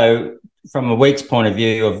window from a week's point of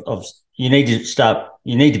view of you need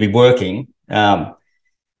to be working.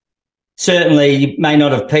 Certainly you may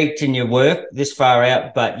not have peaked in your work this far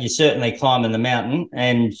out, but you're certainly climbing the mountain,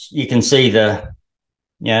 and you can see the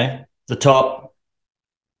top,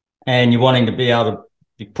 and you're wanting to be able to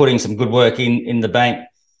be putting some good work in the bank.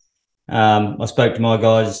 I spoke to my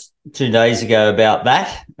guys 2 days ago about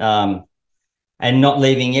that, and not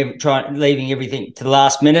leaving everything to the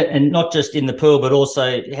last minute, and not just in the pool, but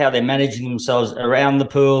also how they're managing themselves around the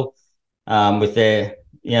pool, with their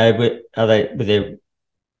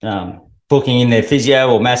booking in their physio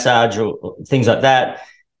or massage or things like that.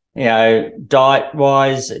 Diet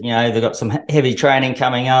wise, they've got some heavy training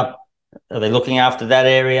coming up. Are they looking after that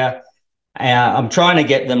area? I'm trying to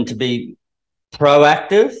get them to be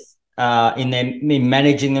proactive in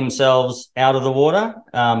managing themselves out of the water.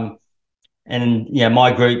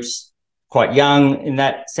 My group's quite young in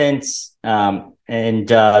that sense, and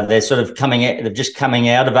they're sort of they're just coming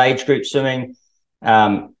out of age group swimming.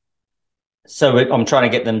 So I'm trying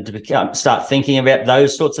to get them to start thinking about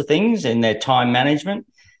those sorts of things in their time management,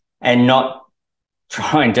 and not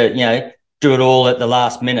trying to, do it all at the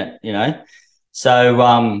last minute,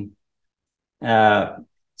 So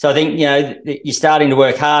So I think, you're starting to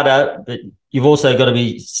work harder, but you've also got to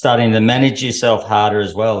be starting to manage yourself harder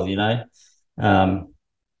as well,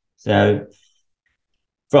 So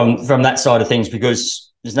from that side of things,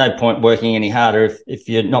 because there's no point working any harder if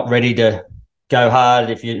you're not ready to go hard,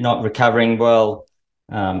 if you're not recovering well,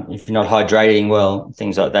 if you're not hydrating well,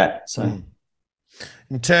 things like that. So,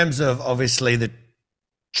 in terms of obviously the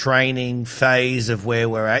training phase of where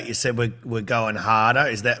we're at, you said we're going harder.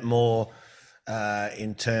 Is that more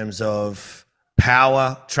in terms of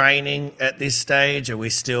power training at this stage? Are we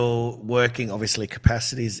still working, obviously,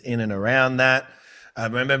 capacities in and around that? I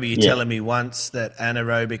remember you telling me once that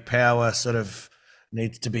anaerobic power sort of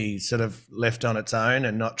needs to be sort of left on its own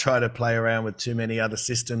and not try to play around with too many other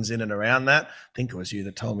systems in and around that. I think it was you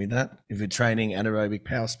that told me that, if you're training anaerobic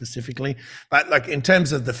power specifically. But like in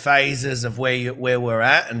terms of the phases of where we're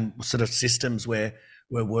at and sort of systems where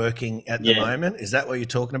we're working at the moment, is that what you're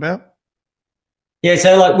talking about? Yeah,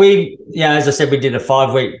 so like as I said, we did a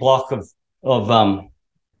 5-week block of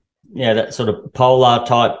that sort of polar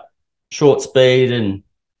type short speed and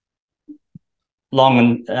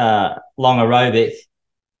long aerobic.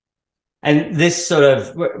 And this sort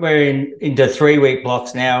of, we're into 3-week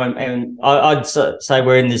blocks now, and I'd say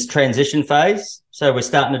we're in this transition phase. So we're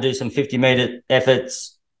starting to do some 50-meter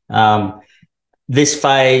efforts. This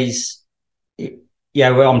phase,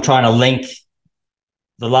 where I'm trying to link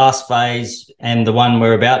the last phase and the one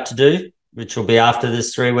we're about to do, which will be after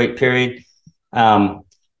this 3-week period, so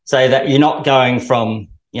that you're not going from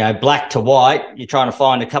black to white. You're trying to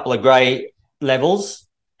find a couple of grey levels,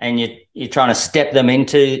 and you're trying to step them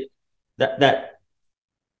into that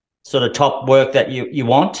sort of top work that you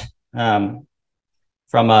want, from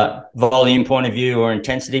a volume point of view or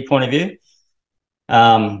intensity point of view.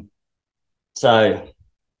 So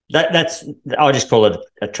that's I just call it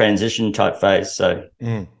a transition type phase. So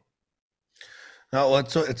no, well,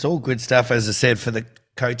 it's all good stuff. As I said, for the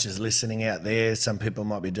coaches listening out there, some people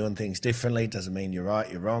might be doing things differently. Doesn't mean you're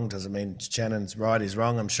right, you're wrong. Doesn't mean Shannon's right, he's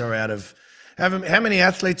wrong. I'm sure out of how many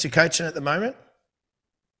athletes you're coaching at the moment?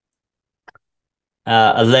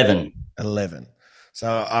 11.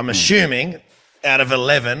 So I'm assuming out of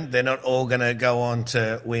 11, they're not all going to go on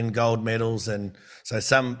to win gold medals. And so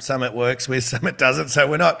some it works with, some it doesn't. So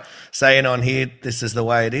we're not saying on here, this is the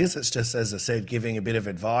way it is. It's just, as I said, giving a bit of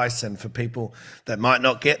advice. And for people that might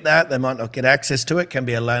not get that, they might not get access to it, can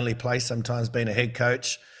be a lonely place sometimes being a head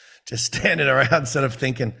coach, just standing around sort of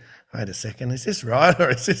thinking, wait a second, is this right or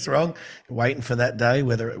is this wrong? You're waiting for that day,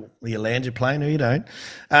 whether you land your plane or you don't.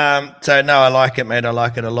 So no, I like it, mate. I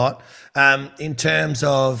like it a lot. In terms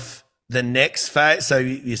of the next phase, so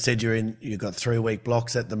you said you've got 3-week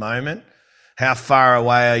blocks at the moment. How far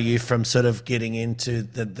away are you from sort of getting into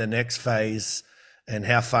the next phase, and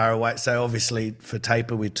how far away? So obviously for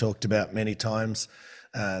taper, we talked about many times,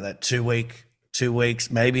 that 2 weeks,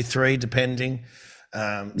 maybe 3, depending.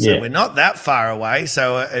 So we're not that far away.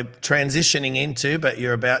 So transitioning into, but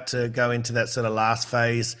you're about to go into that sort of last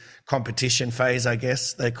phase, competition phase, I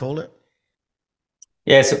guess they call it.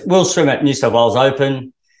 Yeah, so we'll swim at New South Wales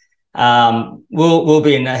Open. We'll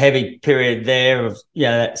be in a heavy period there of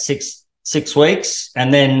 6 weeks,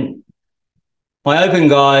 and then my Open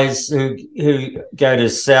guys who go to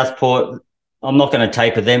Southport, I'm not going to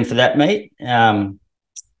taper them for that meet.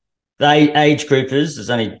 They age groupers, there's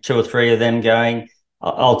only 2 or 3 of them going.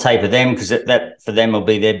 I'll taper them because that for them will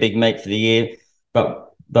be their big meet for the year.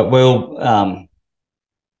 But we're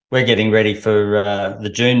getting ready for the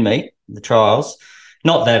June meet, the trials.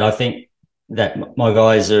 Not that I think that my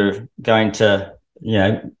guys are going to,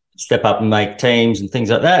 step up and make teams and things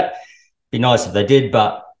like that. Be nice if they did,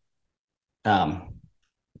 but I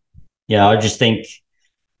just think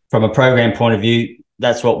from a program point of view,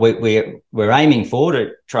 that's what we're aiming for,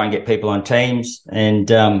 to try and get people on teams, and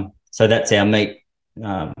so that's our meet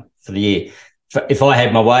for the year. If I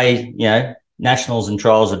had my way, nationals and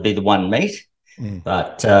trials would be the one meet,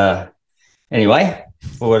 but anyway,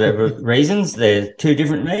 for whatever reasons, they're 2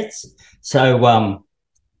 different meets. So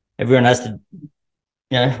everyone has to,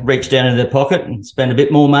 reach down into their pocket and spend a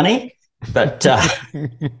bit more money. But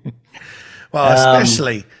well,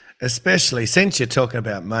 especially since you're talking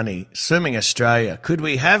about money, Swimming Australia, could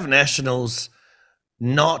we have nationals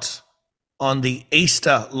not on the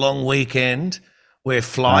Easter long weekend, where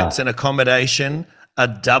flights and accommodation are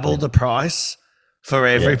double the price for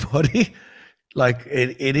everybody? Like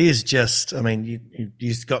it is just, I mean,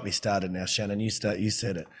 you got me started now, Shannon. You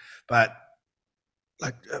said it, but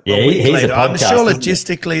like a week later, I'm sure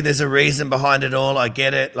logistically there's a reason behind it all. I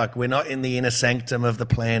get it. Like, we're not in the inner sanctum of the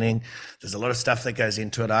planning. There's a lot of stuff that goes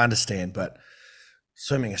into it. I understand, but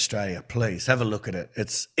Swimming Australia, please have a look at it.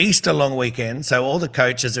 It's Easter long weekend, so all the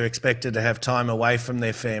coaches are expected to have time away from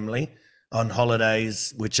their family on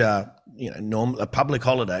holidays, which are public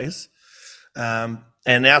holidays. And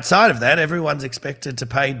outside of that, everyone's expected to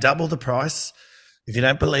pay double the price. If you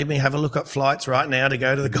don't believe me, have a look at flights right now to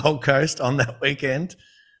go to the Gold Coast on that weekend.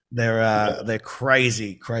 They're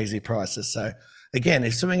crazy, crazy prices. So again,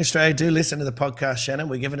 if Swimming Australia do listen to the podcast, Shannon,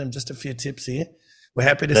 we're giving them just a few tips here. We're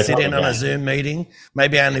happy to sit in on a Zoom meeting.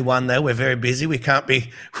 Maybe only one though. We're very busy. We can't be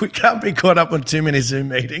caught up on too many Zoom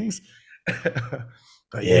meetings.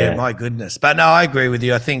 But yeah, my goodness. But no, I agree with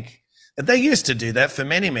you. I think they used to do that for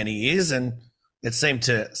many, many years, and it seemed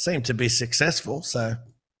to be successful. So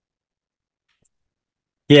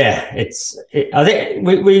yeah, I think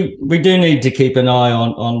we do need to keep an eye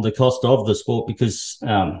on the cost of the sport, because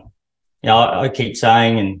I keep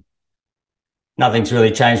saying, and nothing's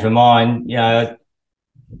really changed my mind. I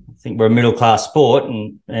think we're a middle class sport,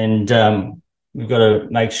 and we've got to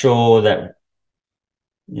make sure that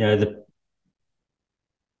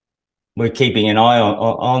we're keeping an eye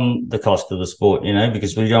on the cost of the sport,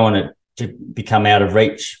 because we don't want it to become out of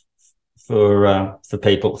reach for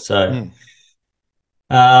people. So,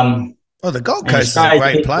 the Gold Coast is a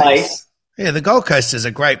great place. Yeah, the Gold Coast is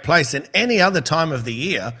a great place. And any other time of the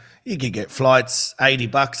year, you could get flights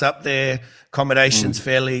 $80 up there, accommodations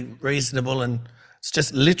fairly reasonable, and it's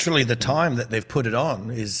just literally the time that they've put it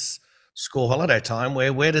on is school holiday time.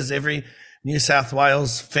 Where does every New South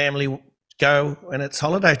Wales family go when it's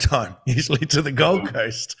holiday time? Usually to the Gold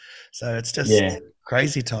Coast. So it's just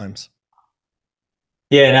crazy times.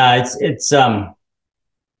 Yeah, no, it's like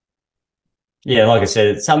I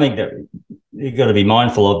said, it's something that you've got to be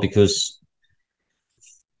mindful of, because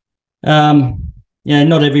not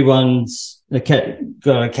everyone's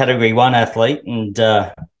got a Category 1 athlete, and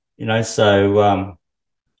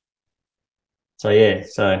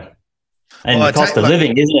and the cost of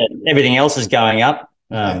living, isn't it? Everything else is going up.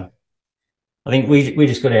 I think we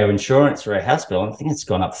just got our insurance for our house bill. I think it's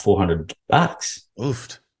gone up $400.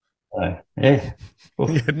 Oofed. So, yeah.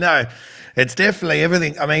 No, it's definitely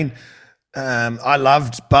everything. I mean, I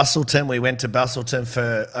loved Busselton. We went to Busselton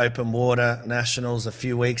for Open Water Nationals a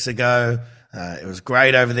few weeks ago. It was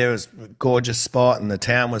great over there. It was a gorgeous spot, and the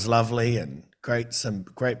town was lovely, and some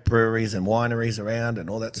great breweries and wineries around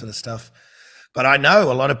and all that sort of stuff. But I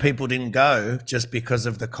know a lot of people didn't go just because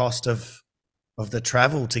of the cost of the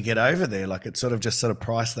travel to get over there. Like it sort of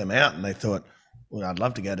priced them out, and they thought, well, I'd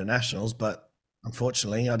love to go to Nationals, but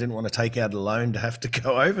unfortunately I didn't want to take out a loan to have to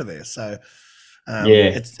go over there. So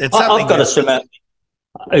it's something. I've got a swimmer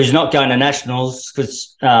who's not going to Nationals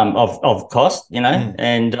because of cost,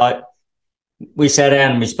 and we sat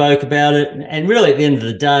down and we spoke about it. And really at the end of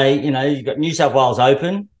the day, you've got New South Wales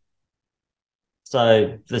Open,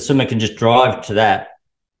 so the swimmer can just drive to that.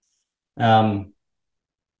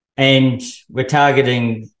 And we're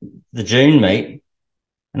targeting the June meet.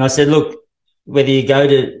 And I said, look, whether you go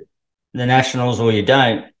to the Nationals or you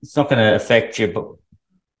don't, it's not going to affect your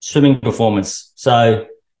swimming performance. So,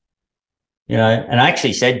 and I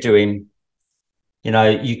actually said to him,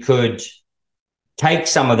 you could take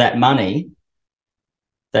some of that money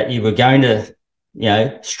that you were going to,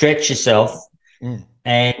 stretch yourself and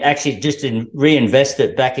actually just reinvest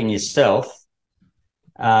it back in yourself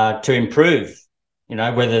to improve,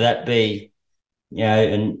 whether that be,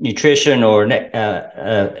 nutrition or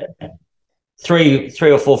three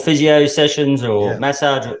or four physio sessions or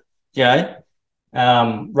massage,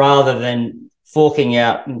 rather than forking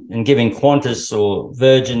out and giving Qantas or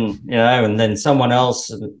Virgin, and then someone else,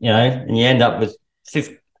 and you end up with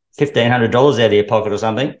 $1,500 out of your pocket or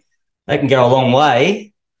something. That can go a long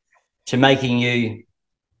way to making you,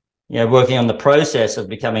 working on the process of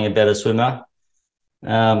becoming a better swimmer,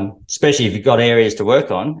 especially if you've got areas to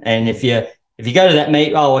work on. And if you go to that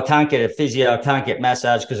meet, I can't get a physio, I can't get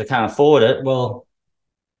massage because I can't afford it. Well,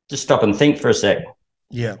 just stop and think for a sec.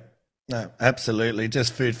 Yeah, no, absolutely.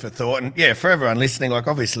 Just food for thought. And for everyone listening,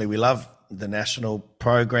 obviously we love the national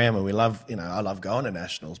program and we love, I love going to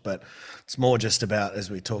nationals, but it's more just about, as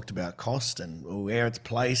we talked about, cost and where it's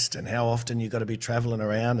placed and how often you've got to be traveling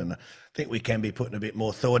around. And I think we can be putting a bit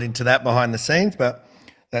more thought into that behind the scenes, but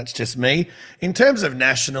that's just me. In terms of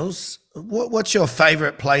nationals, what's your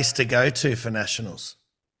favourite place to go to for nationals?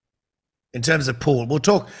 In terms of pool, we'll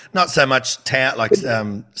talk not so much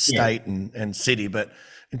town, state and city, but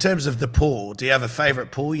in terms of the pool, do you have a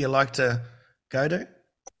favourite pool you like to go to?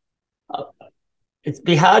 It'd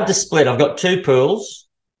be hard to split. I've got two pools.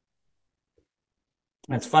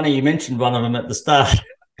 It's funny you mentioned one of them at the start.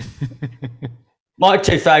 My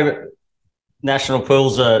two favourite national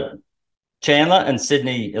pools are Chandler and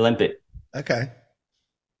Sydney Olympic. Okay.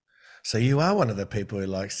 So you are one of the people who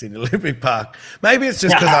likes Sydney Olympic Park. Maybe it's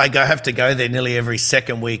just because I have to go there nearly every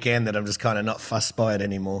second weekend that I'm just kind of not fussed by it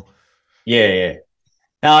anymore. Yeah.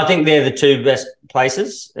 No, I think they're the two best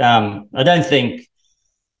places. I don't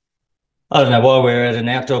know why we're at an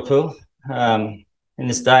outdoor pool in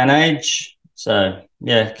this day and age. So,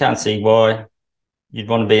 yeah, can't see why you'd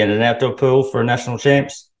want to be in an outdoor pool for a national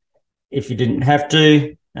champs if you didn't have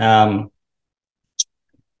to. So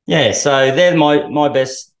they're my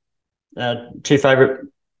best two favourite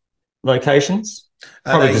locations.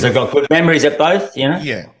 Probably because I've got good memories at both,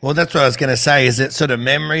 Yeah. Well, that's what I was going to say. Is it sort of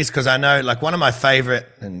memories? Because I know, like, one of my favourite,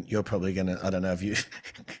 and you're probably going to, I don't know if you,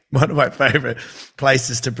 one of my favourite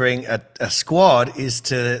places to bring a squad is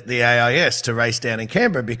to the AIS to race down in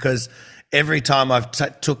Canberra, because every time I've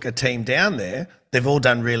took a team down there, they've all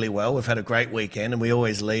done really well. We've had a great weekend and we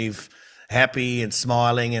always leave happy and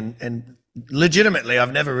smiling and legitimately,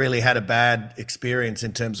 I've never really had a bad experience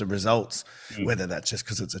in terms of results, whether that's just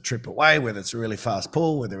because it's a trip away, whether it's a really fast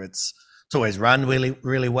pool, whether it's always run really,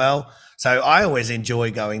 really well. So I always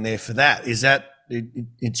enjoy going there for that.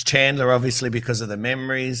 It's Chandler, obviously, because of the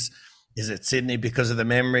memories. Is it Sydney because of the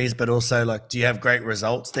memories? But also, like, do you have great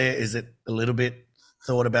results there? Is it a little bit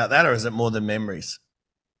thought about that, or is it more than memories?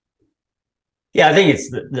 Yeah, I think it's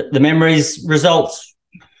the memories, results.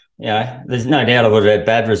 There's no doubt I would have had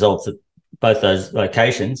bad results at both those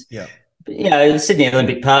locations. Yeah. But, Sydney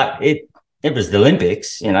Olympic Park, it was the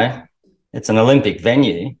Olympics, it's an Olympic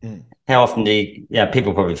venue. How often do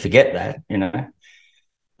people probably forget that,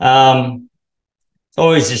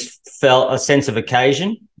 always just felt a sense of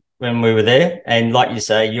occasion when we were there. And like you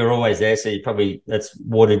say, you're always there. So that's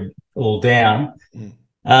watered all down.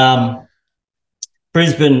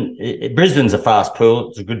 Brisbane's a fast pool.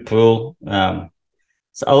 It's a good pool.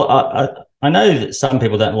 So I know that some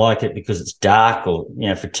people don't like it because it's dark or,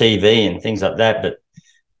 for TV and things like that. But,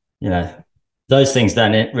 those things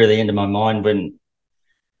don't really enter my mind when,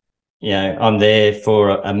 I'm there for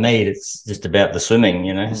a meet. It's just about the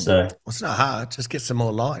swimming, so. Well, it's not hard. Just get some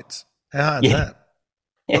more lights. How hard is that?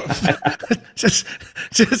 Yeah. just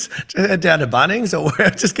head down to Bunnings or where,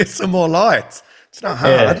 just get some more lights. It's not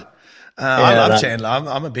hard. Yeah. I love Chandler.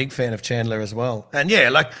 I'm a big fan of Chandler as well. And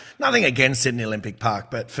nothing against Sydney Olympic Park,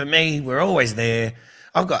 but for me, we're always there.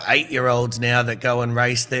 I've got 8-year-olds now that go and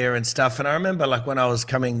race there and stuff. And I remember, like, when I was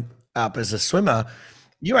coming up as a swimmer,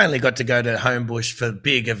 you only got to go to Homebush for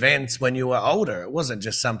big events when you were older. It wasn't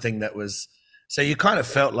just something that was, so you kind of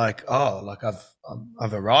felt like,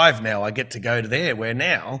 I've arrived now. I get to go to there, where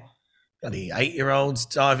now bloody 8-year-olds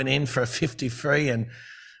diving in for a 50 free, and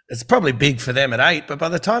it's probably big for them at 8, but by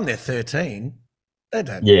the time they're 13, they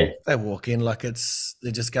don't. Yeah. They walk in like they're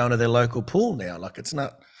just going to their local pool now. Like it's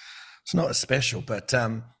not as special. But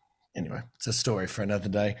anyway, it's a story for another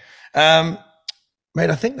day. Mate,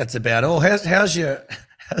 I think that's about all. How's your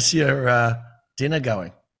dinner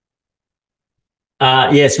going?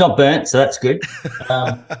 It's not burnt, so that's good.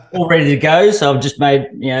 All ready to go. So I've just made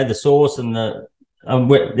the sauce and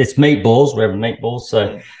it's meatballs. We're having meatballs,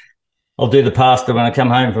 so. I'll do the pasta when I come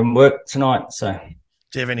home from work tonight. So,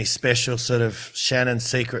 do you have any special sort of Shannon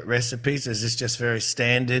secret recipes? Is this just very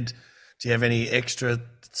standard? Do you have any extra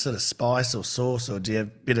sort of spice or sauce, or do you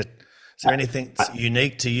have is there anything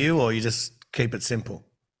unique to you, or you just keep it simple?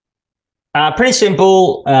 Pretty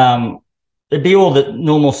simple. It'd be all the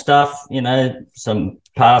normal stuff, some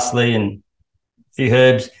parsley and a few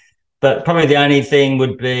herbs, but probably the only thing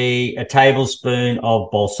would be a tablespoon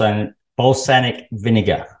of balsamic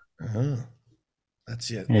vinegar. Oh,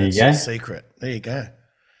 that's your secret. There you go.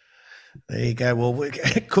 Well, we're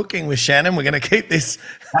cooking with Shannon. We're going to keep this.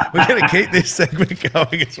 We're going to keep this segment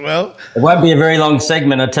going as well. It won't be a very long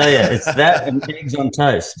segment, I tell you. It's that and eggs on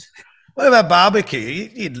toast. What about barbecue?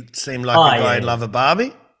 You seem like a guy who'd love a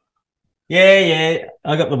barbie. Yeah.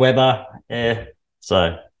 I got the Weber. Yeah,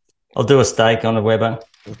 so I'll do a steak on the Weber.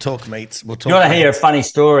 We'll talk meats. You want to hear a funny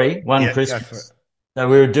story? Christmas. So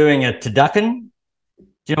we were doing a turducken.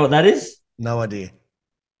 Do you know what that is? No idea.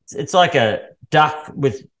 It's like a duck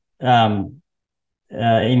with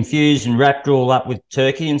infused and wrapped all up with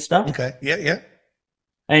turkey and stuff. Okay. Yeah.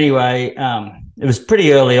 Anyway, it was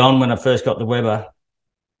pretty early on when I first got the Weber.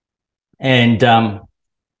 And I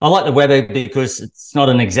like the Weber because it's not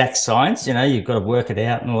an exact science, you've got to work it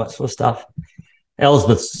out and all that sort of stuff.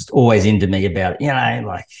 Elsbeth's always into me about it,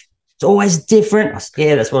 like it's always different.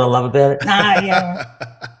 That's what I love about it.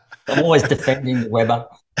 I'm always defending the Weber.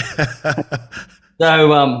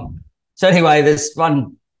 So anyway, there's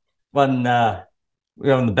one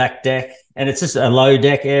we're on the back deck, and it's just a low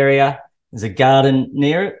deck area. There's a garden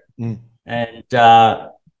near it, and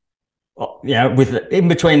with in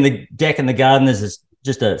between the deck and the garden, there's this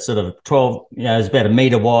just a sort of 12, it's about a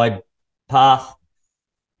metre wide path.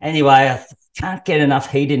 Anyway, I can't get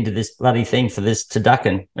enough heat into this bloody thing for this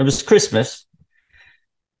turducken. It was Christmas.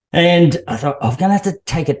 And I thought, I'm going to have to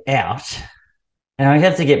take it out. And I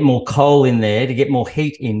have to get more coal in there to get more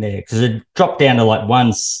heat in there because it dropped down to like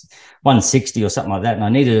 160 or something like that. And I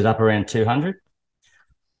needed it up around 200.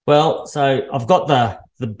 Well, so I've got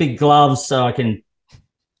the big gloves so I can,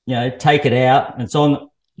 take it out. It's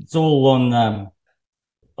all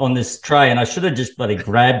on this tray. And I should have just bloody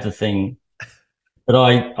grabbed the thing. But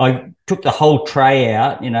I took the whole tray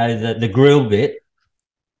out, the grill bit,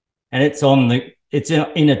 and it's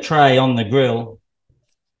in a tray on the grill.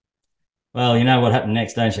 Well, you know what happened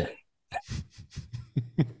next, don't you?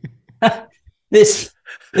 This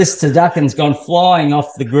turducken's gone flying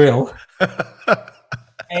off the grill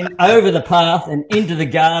and over the path and into the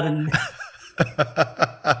garden.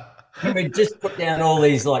 And we just put down all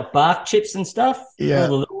these like bark chips and stuff, all the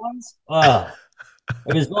little ones. Oh,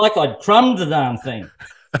 it was like I'd crumbed the darn thing.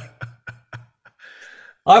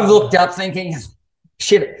 I've looked up thinking,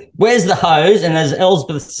 shit, where's the hose? And has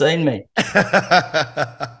Elspeth seen me?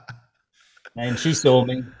 And she saw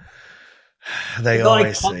me. They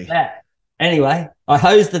always see. That. Anyway, I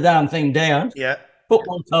hosed the darn thing down. Yeah. Put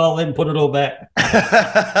one towel in, put it all back.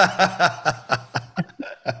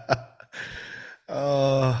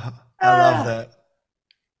 Oh, I love that.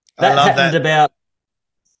 That happened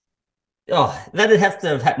that'd have to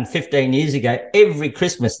have happened 15 years ago. Every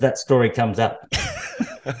Christmas that story comes up.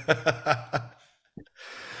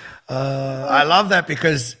 I love that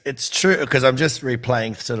because it's true, because I'm just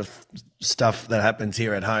replaying sort of stuff that happens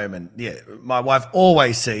here at home. And my wife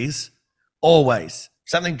always sees,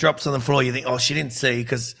 something drops on the floor. You think, oh, she didn't see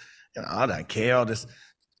because I don't care. I'll just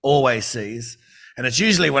always sees. And it's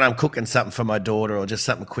usually when I'm cooking something for my daughter or just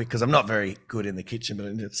something quick, because I'm not very good in the kitchen, but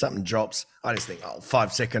if something drops, I just think,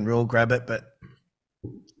 5-second rule, grab it. But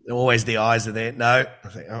always the eyes are there. No, I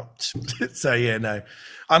think, so no.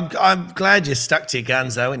 I'm glad you stuck to your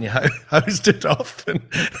guns though, and you hosed it off, and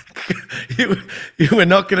you were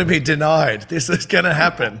not going to be denied. This is going to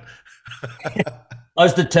happen. I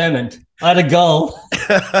was determined. I had a goal.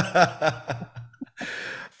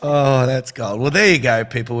 Oh, that's gold. Well, there you go,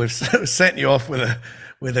 people. We've sent you off with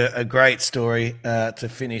a great story to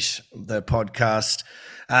finish the podcast.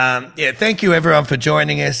 Thank you everyone for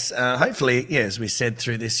joining us. Hopefully, as we said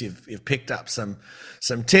through this, you've picked up some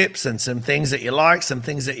tips and some things that you like, some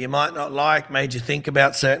things that you might not like, made you think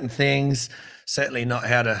about certain things. Certainly not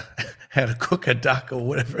how to cook a duck or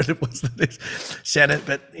whatever it was that is, Shannon.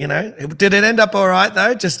 But did it end up all right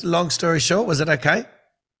though? Just long story short, was it okay?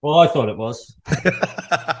 Well, I thought it was.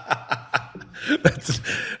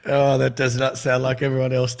 That does not sound like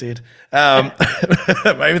everyone else did. Maybe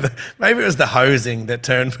it was the hosing that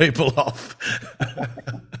turned people off.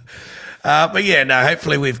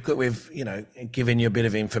 Hopefully we've given you a bit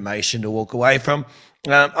of information to walk away from.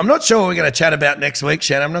 I'm not sure what we're going to chat about next week,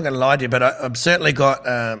 Shannon. I'm not going to lie to you, but I've certainly got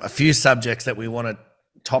a few subjects that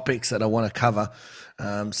topics that I want to cover.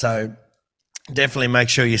 So definitely make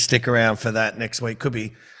sure you stick around for that next week. Could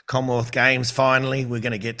be Commonwealth Games finally. We're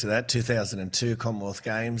going to get to that, 2002 Commonwealth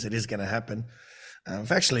Games. It is going to happen.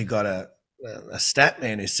 I've actually got a stat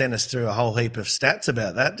man who sent us through a whole heap of stats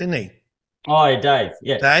about that, didn't he? Oh, yeah, Dave.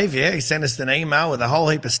 Yeah. Dave, he sent us an email with a whole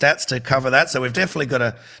heap of stats to cover that. So we've definitely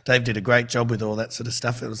got Dave did a great job with all that sort of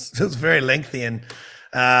stuff. It was very lengthy and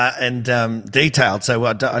detailed. So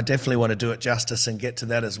I definitely want to do it justice and get to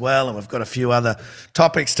that as well. And we've got a few other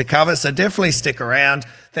topics to cover. So definitely stick around.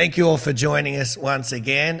 Thank you all for joining us once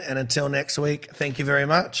again. And until next week, thank you very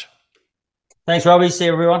much. Thanks, Robbie. See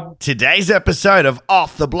you, everyone. Today's episode of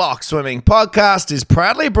Off the Block Swimming Podcast is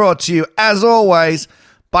proudly brought to you, as always,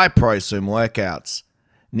 by ProSwim Workouts.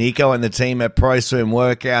 Nico and the team at ProSwim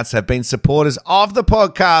Workouts have been supporters of the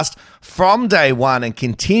podcast from day one and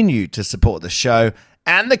continue to support the show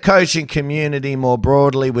and the coaching community more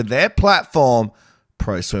broadly with their platform,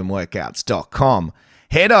 proswimworkouts.com.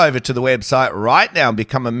 Head over to the website right now and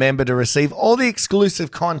become a member to receive all the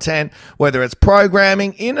exclusive content, whether it's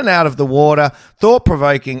programming in and out of the water,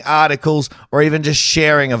 thought-provoking articles, or even just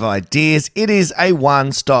sharing of ideas. It is a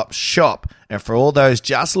one-stop shop. And for all those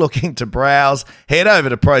just looking to browse, head over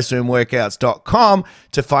to proswimworkouts.com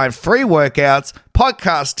to find free workouts,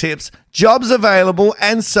 podcast tips, jobs available,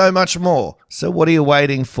 and so much more. So what are you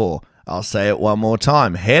waiting for? I'll say it one more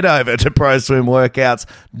time. Head over to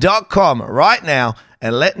proswimworkouts.com right now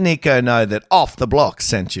and let Nico know that Off the Block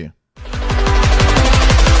sent you.